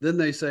 then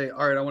they say,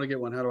 all right, I want to get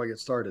one. How do I get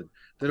started?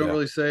 They don't yeah,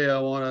 really say, I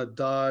want a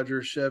Dodge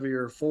or Chevy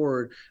or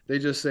Ford. They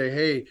just say,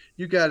 hey,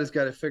 you guys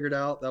got it figured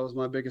out. That was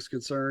my biggest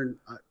concern.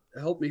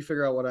 Help me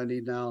figure out what I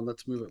need now, and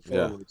let's move it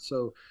yeah. forward.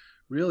 So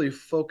really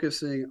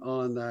focusing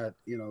on that,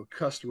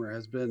 customer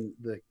has been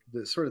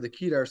the sort of the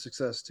key to our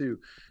success too.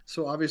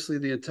 So obviously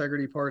the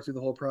integrity part through the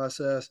whole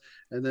process,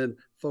 and then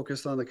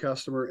focused on the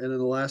customer. And then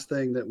the last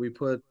thing that we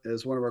put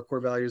as one of our core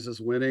values is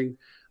winning.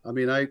 I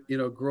mean,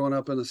 growing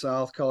up in the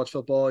South, college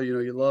football,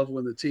 you love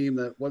when the team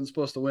that wasn't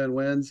supposed to win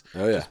wins,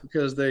 Oh yeah. just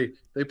because they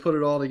put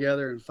it all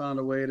together and found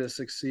a way to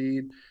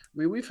succeed. I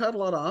mean, we've had a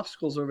lot of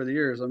obstacles over the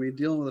years. I mean,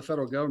 dealing with the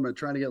federal government,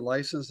 trying to get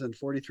licensed in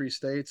 43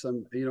 states,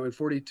 in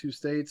 42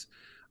 states.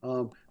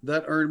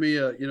 That earned me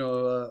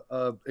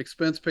a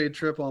expense paid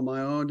trip on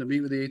my own to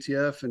meet with the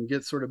ATF and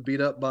get sort of beat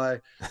up by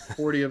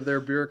 40 of their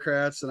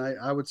bureaucrats. And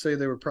I would say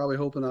they were probably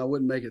hoping I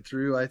wouldn't make it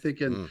through. I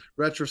think in Mm.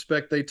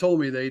 retrospect, they told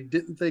me they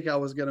didn't think I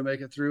was going to make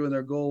it through. And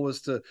their goal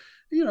was to,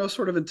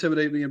 sort of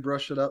intimidate me and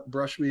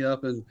brush me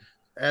up and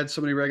add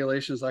so many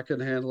regulations I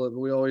couldn't handle it. But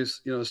we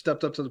always,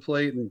 stepped up to the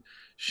plate and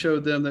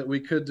showed them that we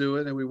could do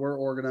it, and we were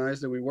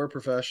organized and we were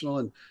professional.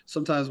 And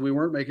sometimes we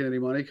weren't making any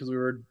money because we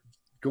were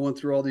going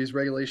through all these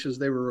regulations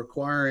they were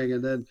requiring,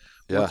 and then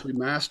Yeah. once we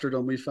mastered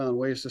them, we found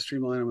ways to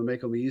streamline them and make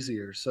them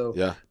easier. So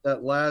Yeah.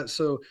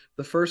 so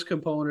the first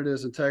component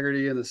is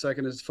integrity, and the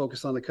second is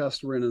focus on the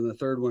customer, and then the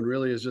third one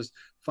really is just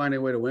finding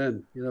a way to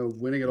win.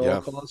 Winning at all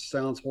Yeah. costs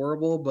sounds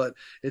horrible, but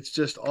it's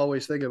just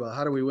always thinking about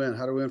how do we win?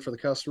 How do we win for the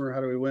customer?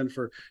 How do we win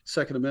for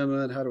Second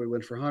Amendment? How do we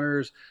win for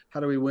hunters? How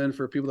do we win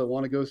for people that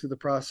want to go through the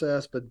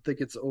process but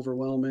think it's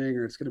overwhelming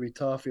or it's going to be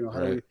tough?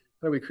 Right.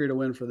 How do we create a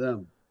win for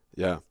them?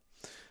 Yeah.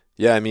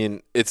 Yeah, I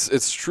mean,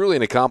 it's truly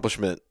an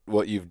accomplishment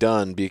what you've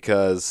done,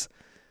 because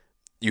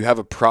you have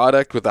a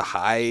product with a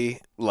high,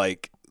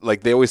 like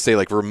they always say,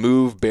 like,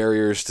 remove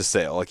barriers to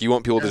sale. Like, you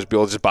want people to Yeah, just be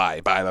able to just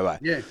buy.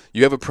 yeah,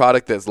 You have a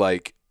product that's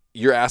like,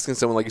 you're asking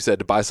someone, like you said,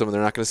 to buy something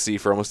they're not going to see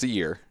for almost a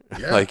year.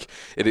 yeah, Like,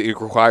 it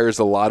requires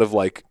a lot of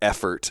like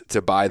effort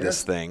to buy yeah.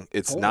 this thing.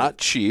 It's Totally. not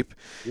cheap.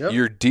 Yep.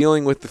 You're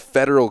dealing with the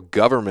federal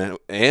government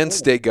and Totally.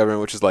 state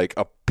government, which is like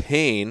a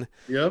pain.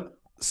 Yep.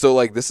 So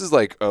like, this is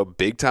like a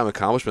big time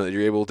accomplishment that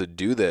you're able to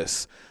do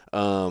this,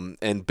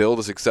 and build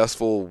a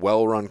successful,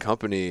 well run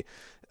company.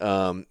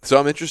 So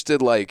I'm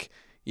interested, like,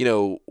 you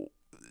know,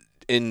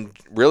 in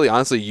really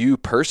honestly, you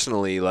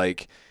personally,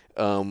 like,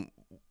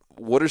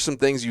 what are some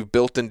things you've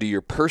built into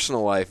your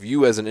personal life,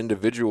 you as an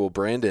individual,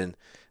 Brandon,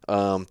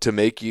 to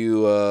make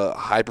you a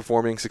high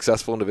performing,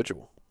 successful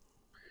individual?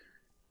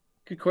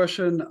 Good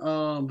question.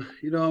 I'm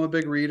a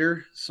big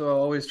reader, so I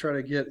always try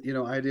to get,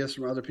 ideas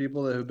from other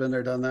people that have been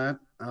there, done that.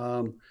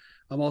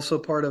 I'm also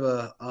part of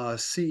a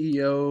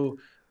CEO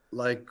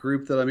like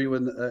group that I meet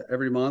with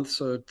every month.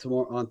 So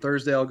tomorrow on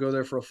Thursday, I'll go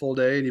there for a full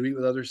day and you meet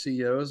with other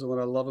CEOs. And what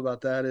I love about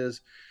that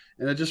is,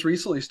 and I just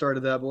recently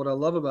started that, but what I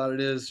love about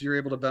it is you're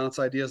able to bounce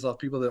ideas off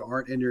people that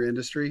aren't in your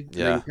industry, and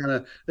Yeah,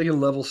 they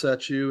can level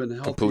set you and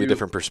help completely you.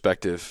 different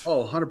perspective.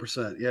 Oh,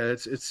 100%. Yeah,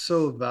 it's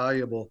so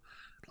valuable.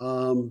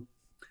 Um,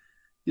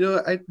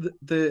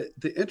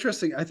 the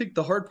interesting, I think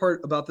the hard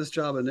part about this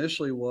job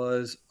initially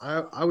was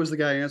I was the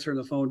guy answering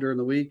the phone during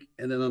the week,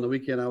 and then on the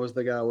weekend I was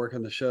the guy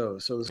working the show.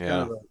 So it was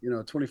kind Yeah. of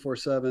a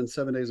 24/7,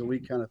 7 days a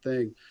week kind of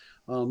thing.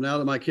 Now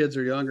that my kids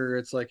are younger,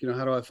 it's like,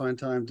 how do I find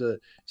time to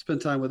spend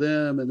time with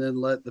them, and then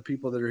let the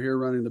people that are here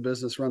running the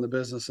business run the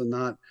business, and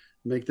not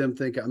make them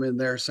think I'm in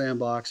their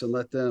sandbox, and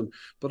let them.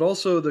 But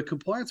also the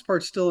compliance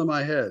part's still in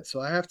my head, so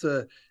I have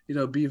to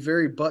be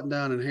very buttoned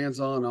down and hands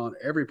on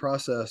every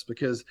process,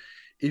 because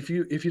if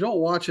you don't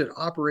watch it,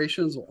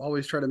 operations will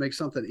always try to make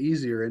something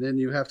easier, and then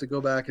you have to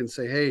go back and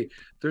say, hey,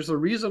 there's a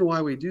reason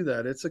why we do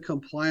that. It's a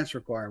compliance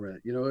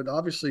requirement. It'd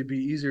obviously be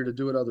easier to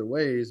do it other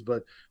ways,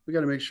 but we got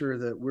to make sure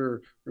that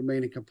we're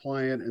remaining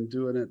compliant and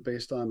doing it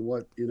based on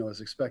what is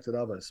expected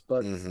of us.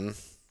 But Hmm.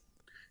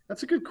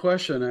 that's a good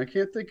question. I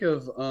can't think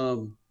of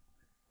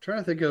trying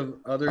to think of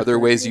other Are there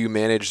things. ways you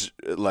manage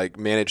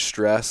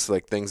stress,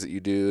 like things that you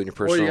do in your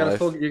Well,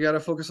 personal life? you got to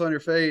focus on your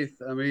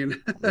faith. I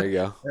mean, There you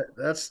go.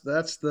 that's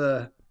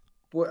the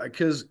boy.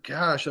 Because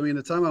gosh, I mean,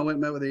 the time I went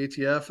and met with the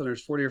ATF, and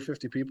there's 40 or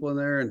 50 people in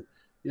there, and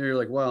you're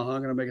like, wow, how am I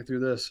going to make it through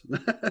this?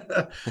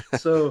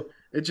 So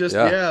it just,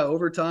 Yeah. yeah,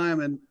 over time,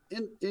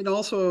 and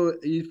also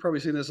you've probably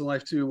seen this in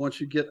life too. Once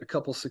you get a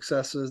couple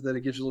successes, then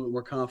it gives you a little bit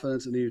more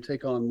confidence, and then you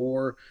take on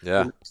more the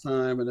Yeah. next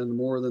time, and then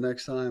more the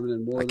next time, and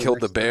then I more the killed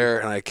the next time. bear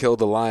and I killed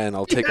the lion.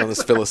 I'll take Yeah. on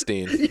this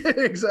Philistine. Yeah,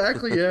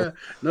 exactly. Yeah.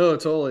 No,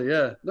 totally.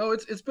 Yeah. No,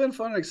 it's been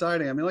fun and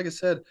exciting. I mean, like I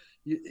said,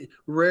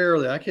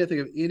 rarely, I can't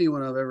think of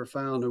anyone I've ever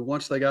found who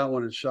once they got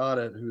one and shot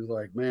it, who's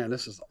like, man,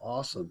 this is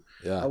awesome.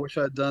 I Yeah. wish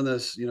I'd done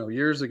this,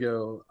 years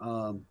ago.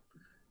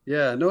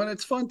 Yeah, no, and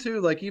it's fun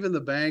too. Like even the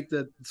bank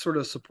that sort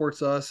of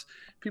supports us,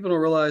 people don't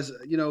realize,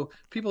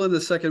 people in the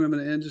Second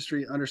Amendment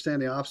industry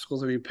understand the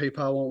obstacles. I mean,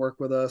 PayPal won't work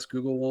with us,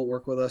 Google won't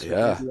work with us. We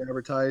can't Yeah. do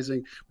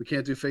advertising, we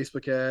can't do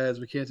Facebook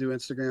ads, we can't do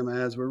Instagram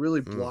ads. We're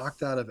really Mm.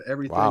 blocked out of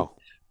everything. Wow.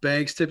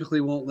 Banks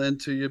typically won't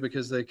lend to you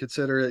because they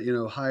consider it,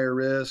 higher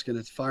risk and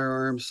it's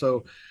firearms.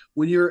 So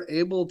when you're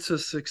able to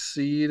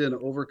succeed and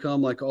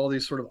overcome like all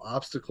these sort of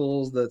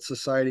obstacles that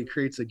society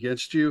creates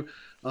against you,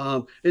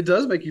 it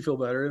does make you feel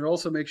better. It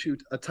also makes you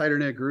a tighter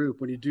knit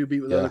group when you do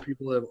meet with other Yeah.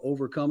 people that have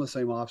overcome the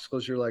same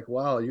obstacles. You're like,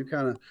 wow, you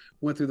kind of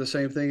went through the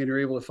same thing, and you're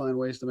able to find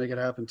ways to make it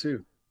happen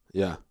too.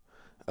 Yeah.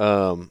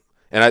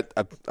 And I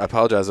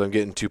apologize. I'm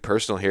getting too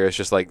personal here. It's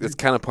just like it's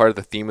kind of part of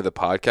the theme of the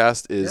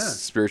podcast is Yeah,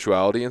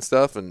 spirituality and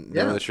stuff. And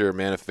knowing yeah, that you're a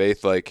man of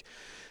faith, like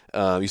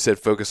you said,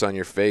 focus on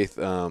your faith.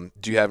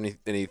 Do you have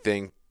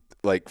anything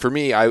like for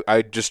me?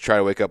 I just try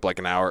to wake up like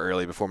an hour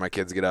early before my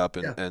kids get up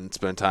yeah. and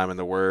spend time in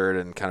the Word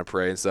and kind of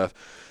pray and stuff.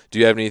 Do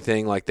you have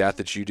anything like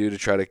that you do to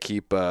try to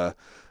keep?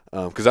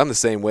 Because I'm the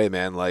same way,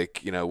 man.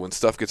 Like, when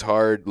stuff gets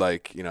hard,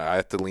 like, I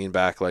have to lean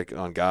back like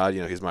on God.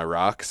 He's my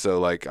rock. So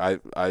like,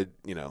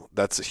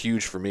 that's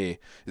huge for me.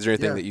 Is there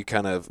anything Yeah. that you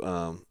kind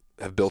of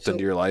have built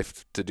into So your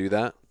life to do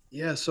that?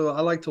 yeah, so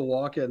I like to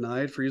walk at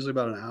night for usually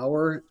about an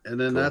hour, and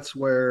then Cool. that's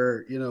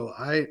where,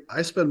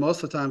 I spend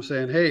most of the time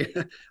saying, "Hey,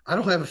 I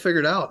don't have it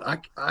figured out.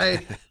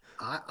 I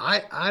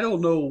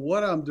don't know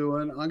what I'm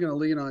doing. I'm going to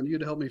lean on you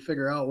to help me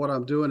figure out what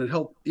I'm doing and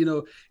help,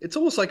 it's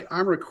almost like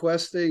I'm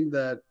requesting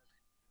that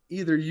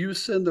either you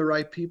send the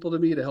right people to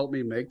me to help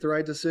me make the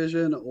right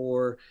decision,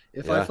 or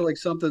if I Yeah, feel like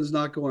something's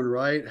not going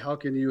right, how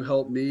can you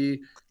help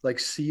me like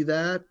see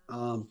that?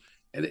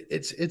 And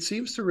it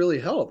seems to really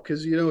help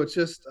because it's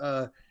just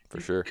for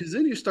sure. because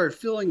then you start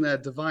feeling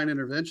that divine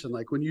intervention.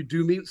 Like when you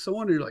do meet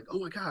someone, and you're like, oh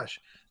my gosh,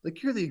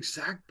 like you're the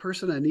exact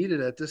person I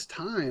needed at this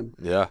time.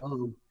 Yeah,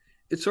 Um,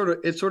 it sort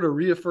of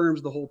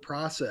reaffirms the whole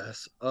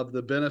process of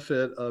the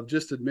benefit of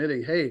just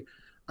admitting, hey,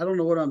 I don't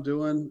know what I'm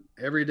doing.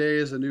 Every day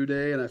is a new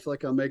day, and I feel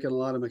like I'm making a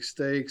lot of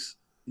mistakes.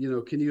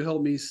 Can you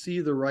help me see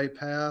the right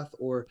path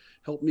or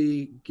help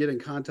me get in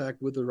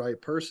contact with the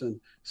right person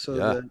so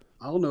yeah, that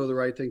I'll know the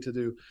right thing to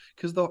do?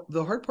 Because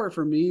the hard part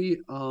for me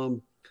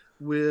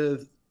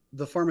with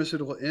the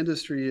pharmaceutical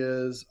industry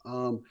is,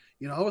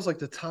 I was like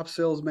the top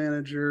sales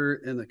manager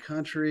in the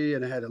country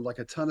and I had like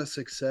a ton of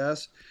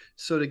success.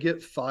 So to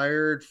get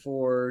fired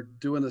for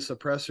doing the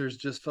suppressors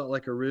just felt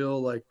like a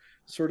real, like,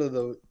 sort of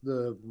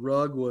the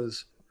rug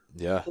was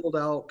yeah, pulled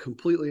out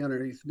completely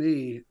underneath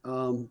me.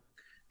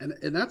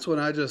 And that's when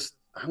I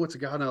went to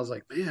God and I was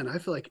like, man, I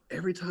feel like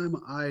every time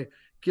I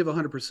give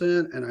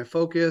 100% and I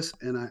focus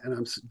and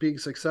I'm being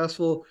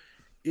successful,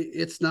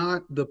 it's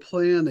not the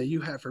plan that you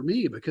have for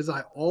me because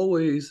I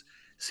always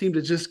seem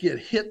to just get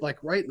hit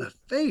like right in the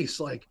face.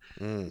 Like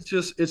mm,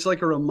 it's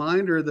like a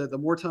reminder that the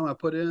more time I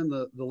put in,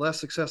 the less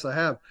success I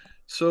have.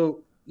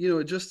 So,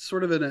 it just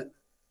sort of in an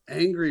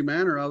angry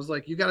manner, I was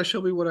like, you got to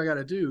show me what I got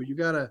to do. You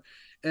got to,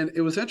 and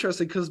it was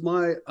interesting because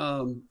my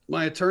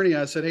attorney,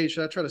 I said, hey,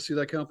 should I try to sue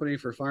that company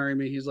for firing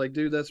me? He's like,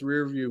 dude, that's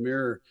rear view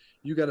mirror.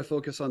 You got to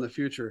focus on the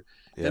future.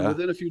 And yeah,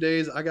 within a few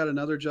days, I got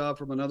another job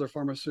from another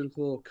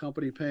pharmaceutical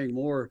company paying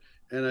more.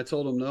 And I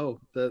told him no,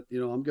 that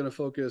I'm going to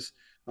focus.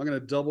 I'm going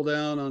to double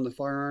down on the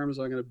firearms.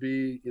 I'm going to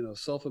be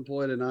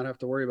self-employed and not have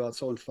to worry about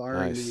someone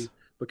firing nice, me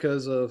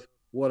because of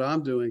what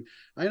I'm doing.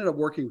 I ended up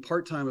working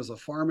part-time as a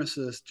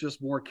pharmacist,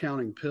 just more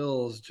counting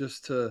pills,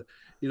 just to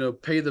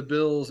pay the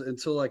bills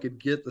until I could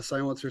get the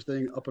silencer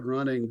thing up and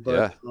running.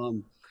 But yeah,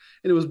 and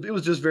it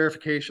was just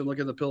verification, look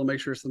at the pill, make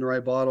sure it's in the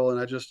right bottle. And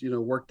I just,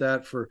 worked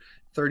that for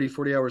 30,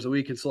 40 hours a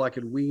week until I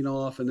could wean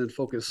off and then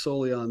focus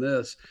solely on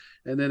this.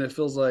 And then it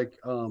feels like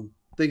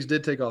things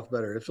did take off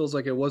better. It feels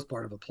like it was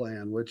part of a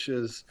plan, which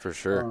is, for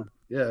sure.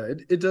 yeah,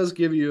 it does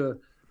give you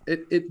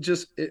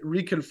it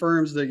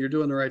reconfirms that you're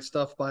doing the right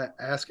stuff by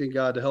asking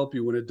God to help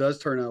you. When it does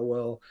turn out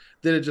well,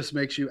 then it just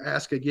makes you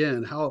ask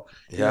again. How,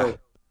 Yeah,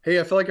 hey,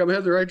 I feel like I'm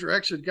heading the right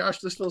direction. Gosh,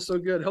 this feels so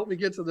good. Help me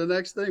get to the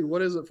next thing.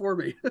 What is it for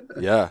me?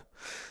 yeah.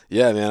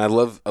 Yeah, man, I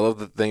love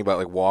the thing about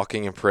like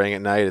walking and praying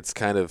at night. It's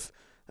kind of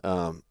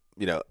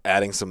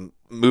adding some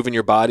moving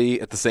your body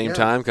at the same Yeah,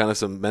 time, kind of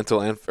some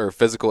mental and or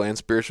physical and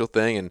spiritual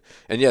thing,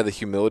 and yeah, the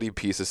humility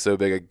piece is so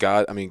big.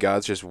 God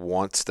just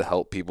wants to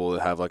help people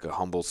to have like a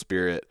humble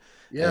spirit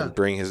yeah, and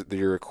bring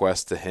your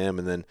request to Him.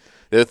 And then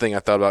the other thing I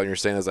thought about when you're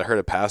saying is I heard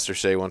a pastor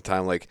say one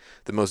time like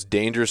the most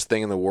dangerous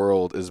thing in the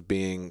world is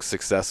being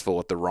successful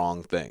at the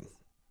wrong thing.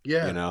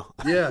 You yeah, know?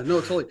 yeah.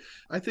 No, totally.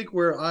 I think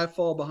where I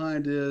fall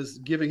behind is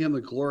giving him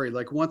the glory.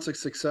 Like once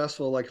it's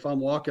successful, like if I'm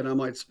walking, I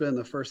might spend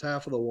the first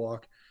half of the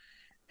walk,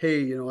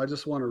 hey, I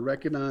just want to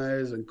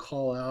recognize and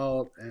call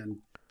out and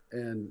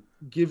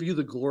give you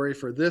the glory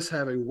for this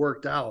having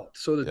worked out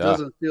so that it Yeah.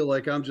 doesn't feel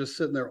like I'm just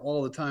sitting there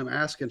all the time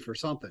asking for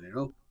something.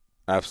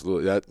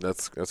 Absolutely.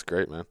 That's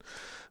great, man.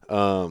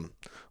 Um,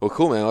 well,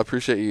 cool, man. I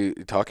appreciate you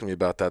talking to me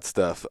about that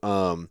stuff.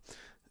 Um,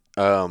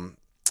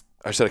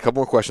 I just had a couple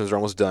more questions. We're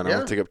almost done. I don't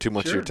want Yeah, to take up too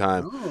much of your sure.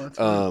 time. No, that's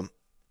fine.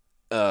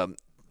 Um,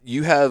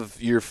 you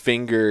have your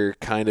finger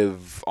kind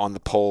of on the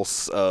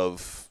pulse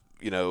of,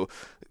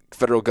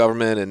 federal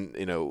government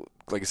and,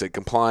 like I said,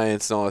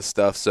 compliance and all this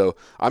stuff. So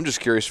I'm just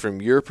curious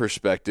from your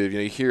perspective,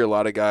 you hear a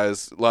lot of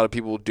guys, a lot of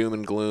people doom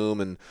and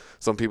gloom, and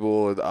some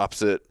people are the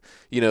opposite,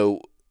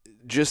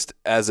 just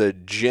as a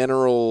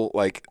general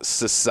like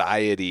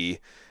society,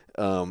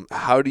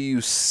 how do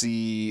you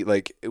see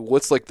like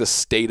what's like the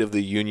state of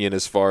the union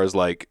as far as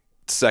like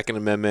Second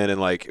Amendment and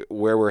like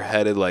where we're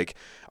headed, like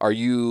are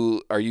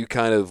you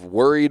kind of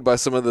worried by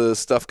some of the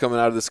stuff coming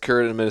out of this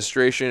current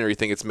administration, or you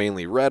think it's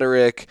mainly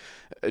rhetoric?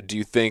 Do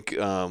you think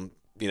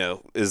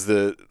is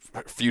the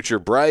future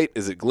bright?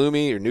 Is it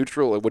gloomy or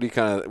neutral? Like, what do you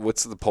kind of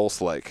what's the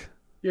pulse like?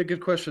 Yeah,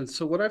 good question.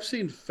 So what I've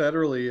seen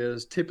federally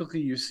is typically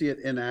you see it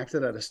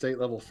enacted at a state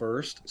level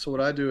first. So what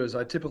I do is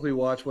I typically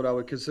watch what I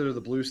would consider the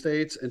blue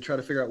states and try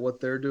to figure out what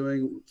they're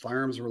doing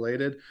firearms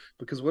related,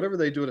 because whatever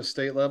they do at a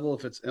state level,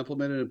 if it's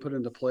implemented and put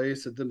into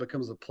place, it then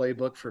becomes a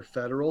playbook for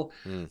federal.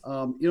 Hmm.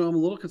 I'm a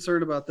little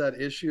concerned about that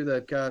issue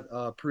that got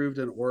approved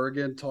in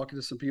Oregon. Talking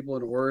to some people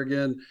in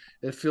Oregon,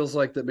 it feels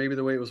like that maybe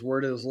the way it was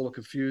worded was a little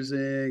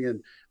confusing,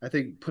 and I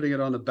think putting it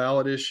on the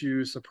ballot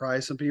issue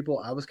surprised some people.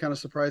 I was kind of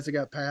surprised it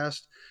got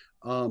passed.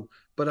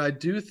 But I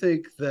do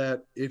think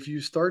that if you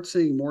start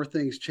seeing more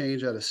things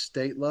change at a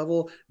state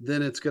level,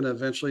 then it's going to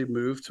eventually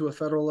move to a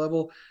federal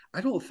level. I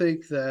don't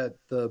think that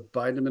the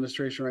Biden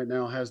administration right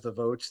now has the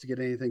votes to get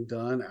anything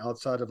done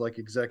outside of like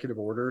executive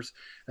orders.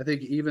 I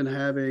think even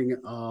having,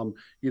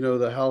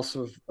 the House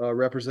of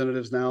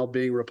Representatives now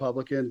being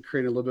Republican,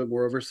 creating a little bit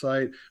more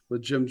oversight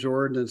with Jim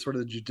Jordan and sort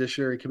of the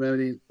Judiciary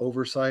Committee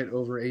oversight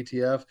over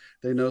ATF.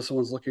 They know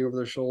someone's looking over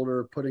their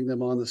shoulder, putting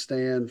them on the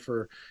stand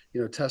for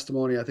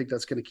testimony. I think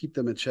that's going to keep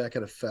them in check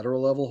at a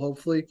federal level,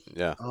 hopefully.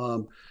 Yeah.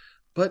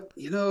 But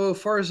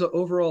as far as the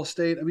overall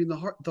state, I mean,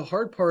 the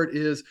hard part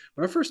is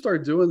when I first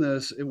started doing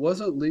this, it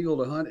wasn't legal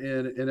to hunt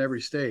in every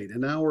state, and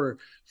now we're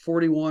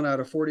 41 out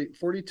of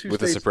 42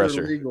 With a states that are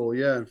suppressor. legal.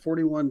 Yeah, in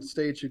 41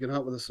 states you can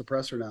hunt with a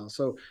suppressor now.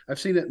 So I've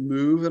seen it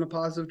move in a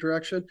positive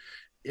direction.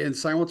 And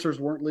silencers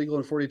weren't legal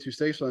in 42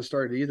 states when I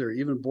started either.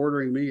 Even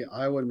bordering me,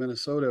 Iowa and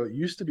Minnesota, it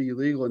used to be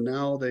illegal, and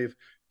now they've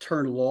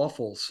turned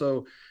lawful.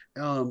 So,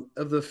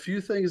 of the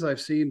few things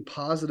I've seen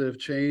positive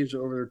change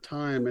over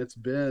time, it's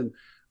been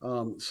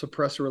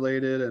suppressor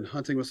related and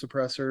hunting with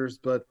suppressors.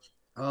 But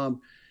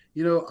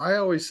I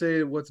always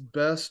say what's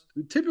best.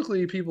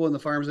 Typically, people in the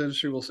firearms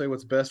industry will say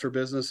what's best for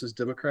business is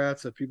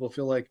Democrats. If people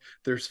feel like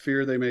there's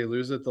fear they may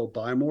lose it, they'll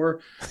buy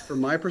more.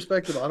 From my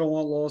perspective, I don't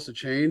want laws to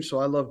change, so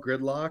I love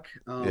gridlock.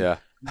 Yeah.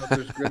 If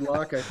there's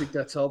gridlock, I think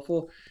that's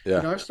helpful.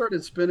 Yeah. I've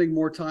started spending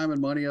more time and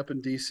money up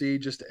in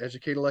DC just to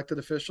educate elected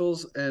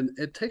officials, and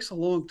it takes a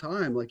long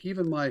time. Like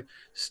even my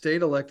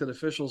state elected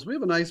officials, we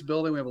have a nice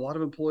building, we have a lot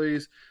of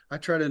employees. I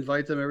try to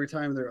invite them every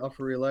time they're up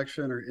for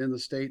reelection or in the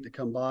state to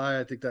come by.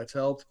 I think that's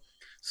helped.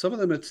 Some of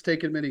them it's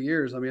taken many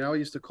years. I mean, I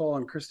used to call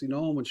on Kristi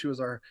Noem when she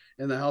was our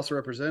in the House of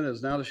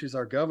Representatives. Now that she's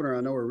our governor,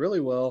 I know her really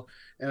well,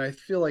 and I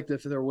feel like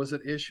if there was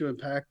an issue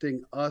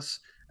impacting us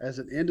as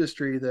an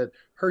industry, that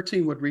her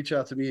team would reach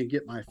out to me and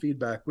get my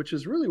feedback, which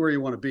is really where you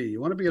want to be.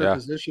 You want to be in a Yeah.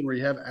 position where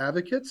you have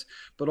advocates,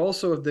 but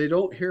also if they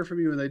don't hear from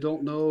you and they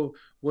don't know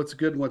what's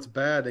good and what's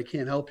bad, they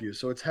can't help you.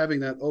 So it's having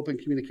that open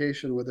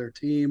communication with their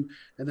team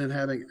and then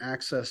having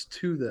access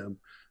to them.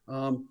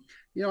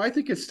 I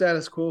think it's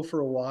status quo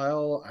for a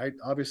while. I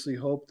obviously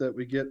hope that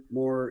we get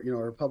more, a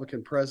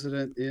Republican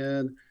president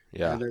in,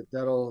 Yeah. and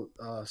that'll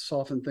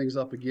soften things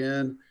up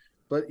again.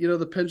 But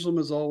the pendulum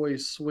is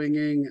always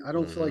swinging. I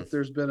don't feel Hmm. like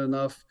there's been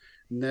enough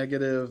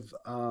negative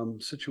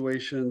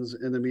situations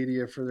in the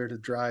media for there to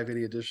drive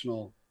any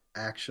additional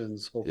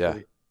actions. Yeah.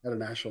 Hopefully at a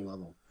national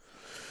level.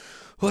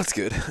 Well, that's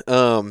good.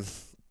 Um,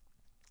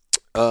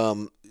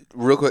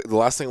 Real quick, the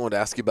last thing I wanted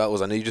to ask you about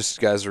was I know you just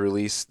guys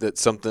released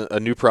a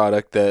new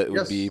product that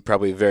would be Yes.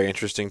 probably very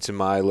interesting to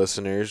my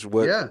listeners.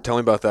 What? Yeah. Tell me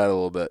about that a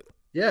little bit.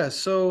 Yeah,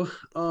 so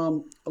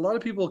a lot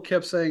of people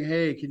kept saying,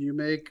 "Hey, can you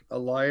make a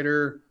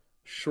lighter,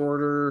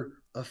 shorter,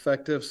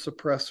 effective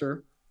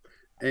suppressor?"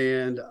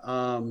 And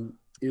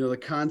the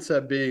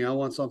concept being, I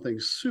want something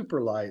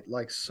super light,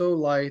 like so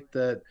light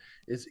that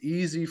it's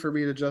easy for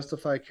me to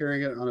justify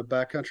carrying it on a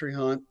backcountry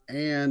hunt,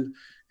 and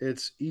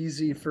it's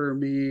easy for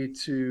me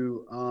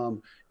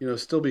to,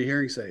 still be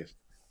hearing safe.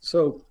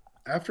 So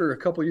after a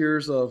couple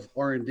years of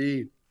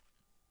R&D,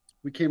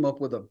 we came up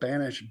with a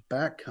Banish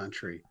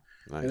backcountry,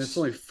 and it's Nice.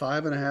 only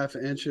 5.5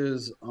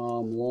 inches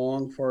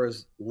long far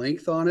as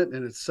length on it,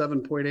 and it's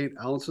 7.8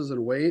 ounces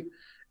in weight.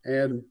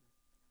 And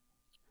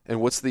And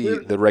what's the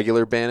we're the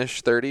regular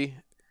Banish 30?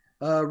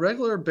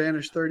 regular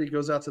Banish 30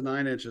 goes out to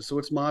 9 inches, so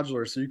it's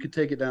modular, so you could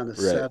take it down to Right.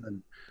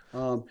 seven.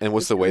 Um, And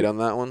what's it's the weight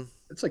gonna on that one?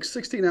 it's like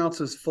 16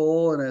 ounces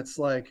full, and it's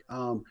like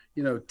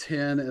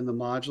 10 in the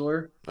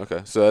modular.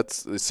 Okay, so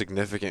that's a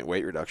significant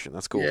weight reduction.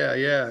 That's cool. Yeah,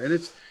 yeah. And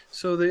it's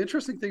so the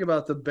interesting thing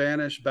about the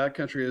Banish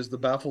backcountry is the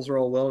baffles are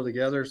all welded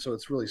together, so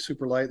it's really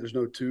super light. There's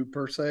no tube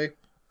per se.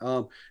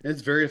 And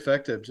it's very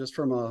effective just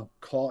from a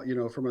call,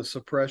 from a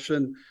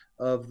suppression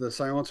of the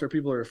silencer.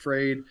 People are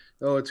afraid,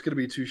 oh, it's going to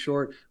be too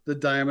short. The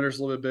diameter is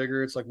a little bit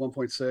bigger. It's like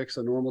 1.6.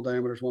 A normal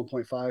diameter is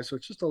 1.5. So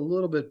it's just a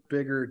little bit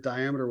bigger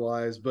diameter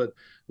wise, but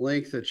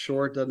length, it's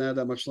short, doesn't add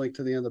that much length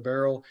to the end of the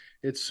barrel.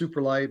 It's super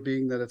light,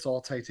 being that it's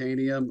all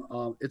titanium.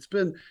 It's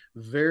been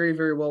very,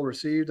 very well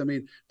received. I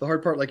mean, the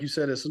hard part, like you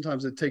said, is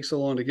sometimes it takes so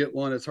long to get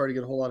one. It's hard to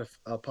get a whole lot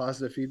of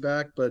positive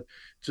feedback, but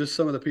just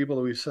some of the people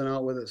that we've sent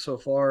out with it so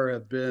far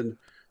have been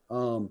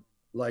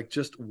like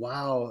just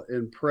wow,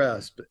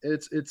 impressed. But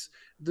it's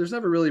there's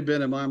never really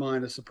been in my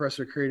mind a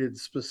suppressor created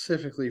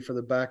specifically for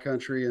the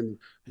backcountry, and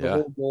the Yeah.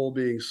 whole goal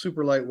being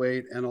super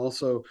lightweight and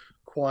also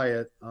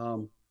quiet.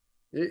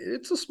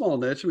 It's a small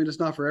niche. I mean, it's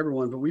not for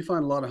everyone, but we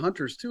find a lot of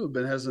hunters too have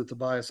been hesitant to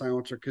buy a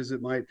silencer because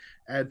it might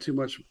add too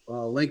much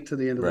length to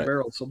the end of the Right.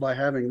 barrel. So by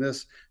having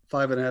this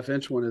 5.5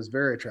 inch one is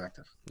very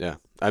attractive. Yeah.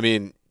 I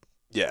mean,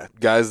 yeah,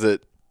 guys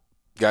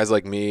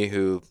like me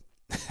who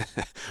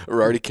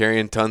are already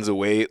carrying tons of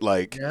weight,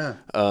 like, Yeah.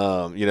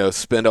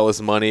 spend all this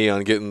money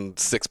on getting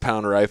 6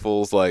 pound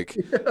rifles, like,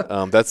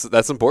 Yeah.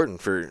 that's important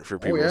for Oh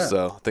people. yeah.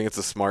 So I think it's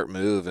a smart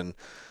move, and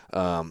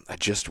I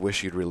just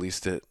wish you'd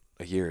released it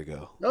a year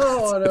ago.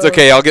 Oh It's no.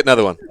 okay. I'll get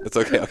another one. It's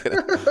okay. I'll get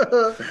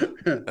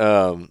it.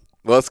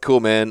 Well, that's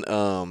cool, man.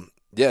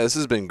 Yeah, this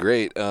has been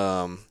great.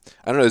 I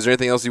don't know. Is there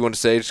anything else you want to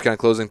say? Just kind of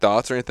closing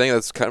thoughts or anything?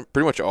 That's kind of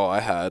pretty much all I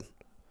had.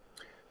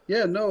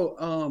 Yeah, no.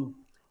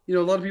 A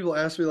lot of people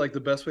ask me like the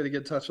best way to get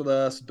in touch with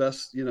us,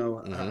 best,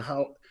 Hmm.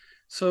 how.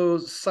 So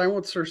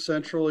Silencer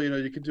Central,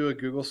 you could do a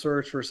Google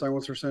search for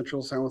Silencer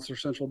Central,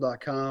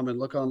 silencercentral.com, and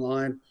look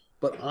online.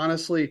 But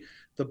honestly,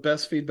 the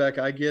best feedback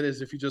I get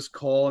is if you just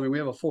call. I mean, we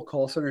have a full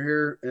call center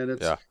here, and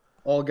it's Yeah.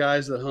 all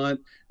guys that hunt,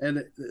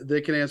 and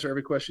they can answer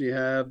every question you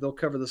have. They'll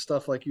cover the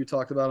stuff like you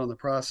talked about on the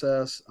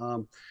process.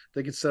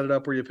 They can set it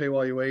up where you pay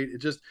while you wait. It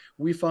just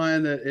we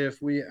find that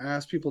if we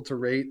ask people to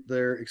rate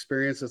their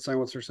experience at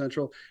Silencer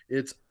Central,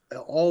 it's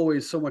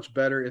always so much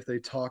better if they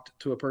talked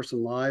to a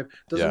person live.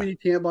 Doesn't Yeah. mean you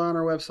can't buy on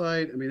our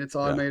website. I mean, it's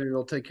Yeah. automated,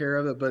 it'll take care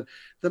of it. But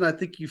then I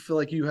think you feel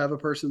like you have a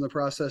person in the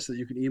process that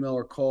you can email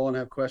or call and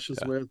have questions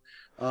Yeah. with.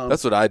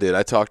 That's what I did.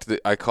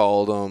 I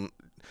called him,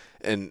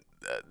 and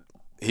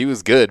he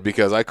was good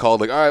because I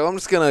called like, all right, well, I'm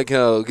just gonna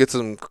get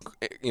some,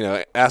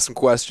 ask some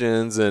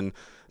questions, and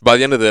by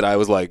the end of it, I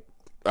was like,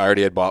 I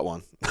already had bought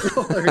one.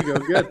 Oh, there you go.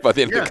 Good. By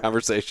the end of Yeah. the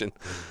conversation.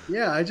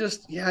 I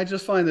just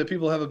find that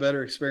people have a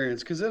better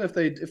experience because then if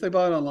they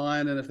buy it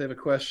online and if they have a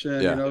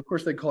question, Yeah. of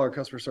course they call our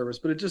customer service,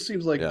 but it just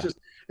seems like Yeah. just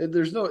it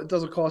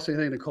doesn't cost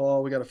anything to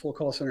call. We got a full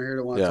call center here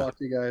that want to Yeah. talk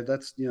to you guys.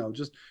 That's just go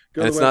And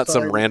to the it's not website.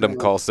 some random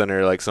call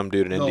center like some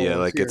dude in No, India. it's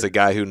Like it's a here.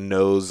 guy who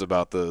knows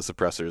about the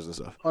suppressors and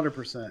stuff.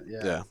 100%. Yeah.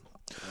 Yeah.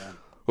 Yeah.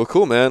 Well,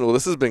 cool, man. Well,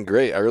 this has been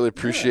great. I really Yeah.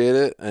 appreciate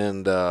it,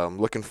 and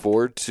looking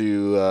forward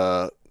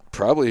to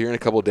probably here in a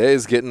couple of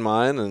days getting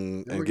mine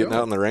and, There and we getting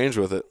out go. in the range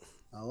with it.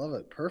 I love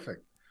it.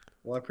 Perfect.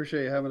 Well, I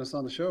appreciate you having us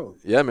on the show.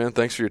 Yeah, man.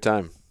 Thanks for your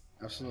time.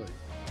 Absolutely.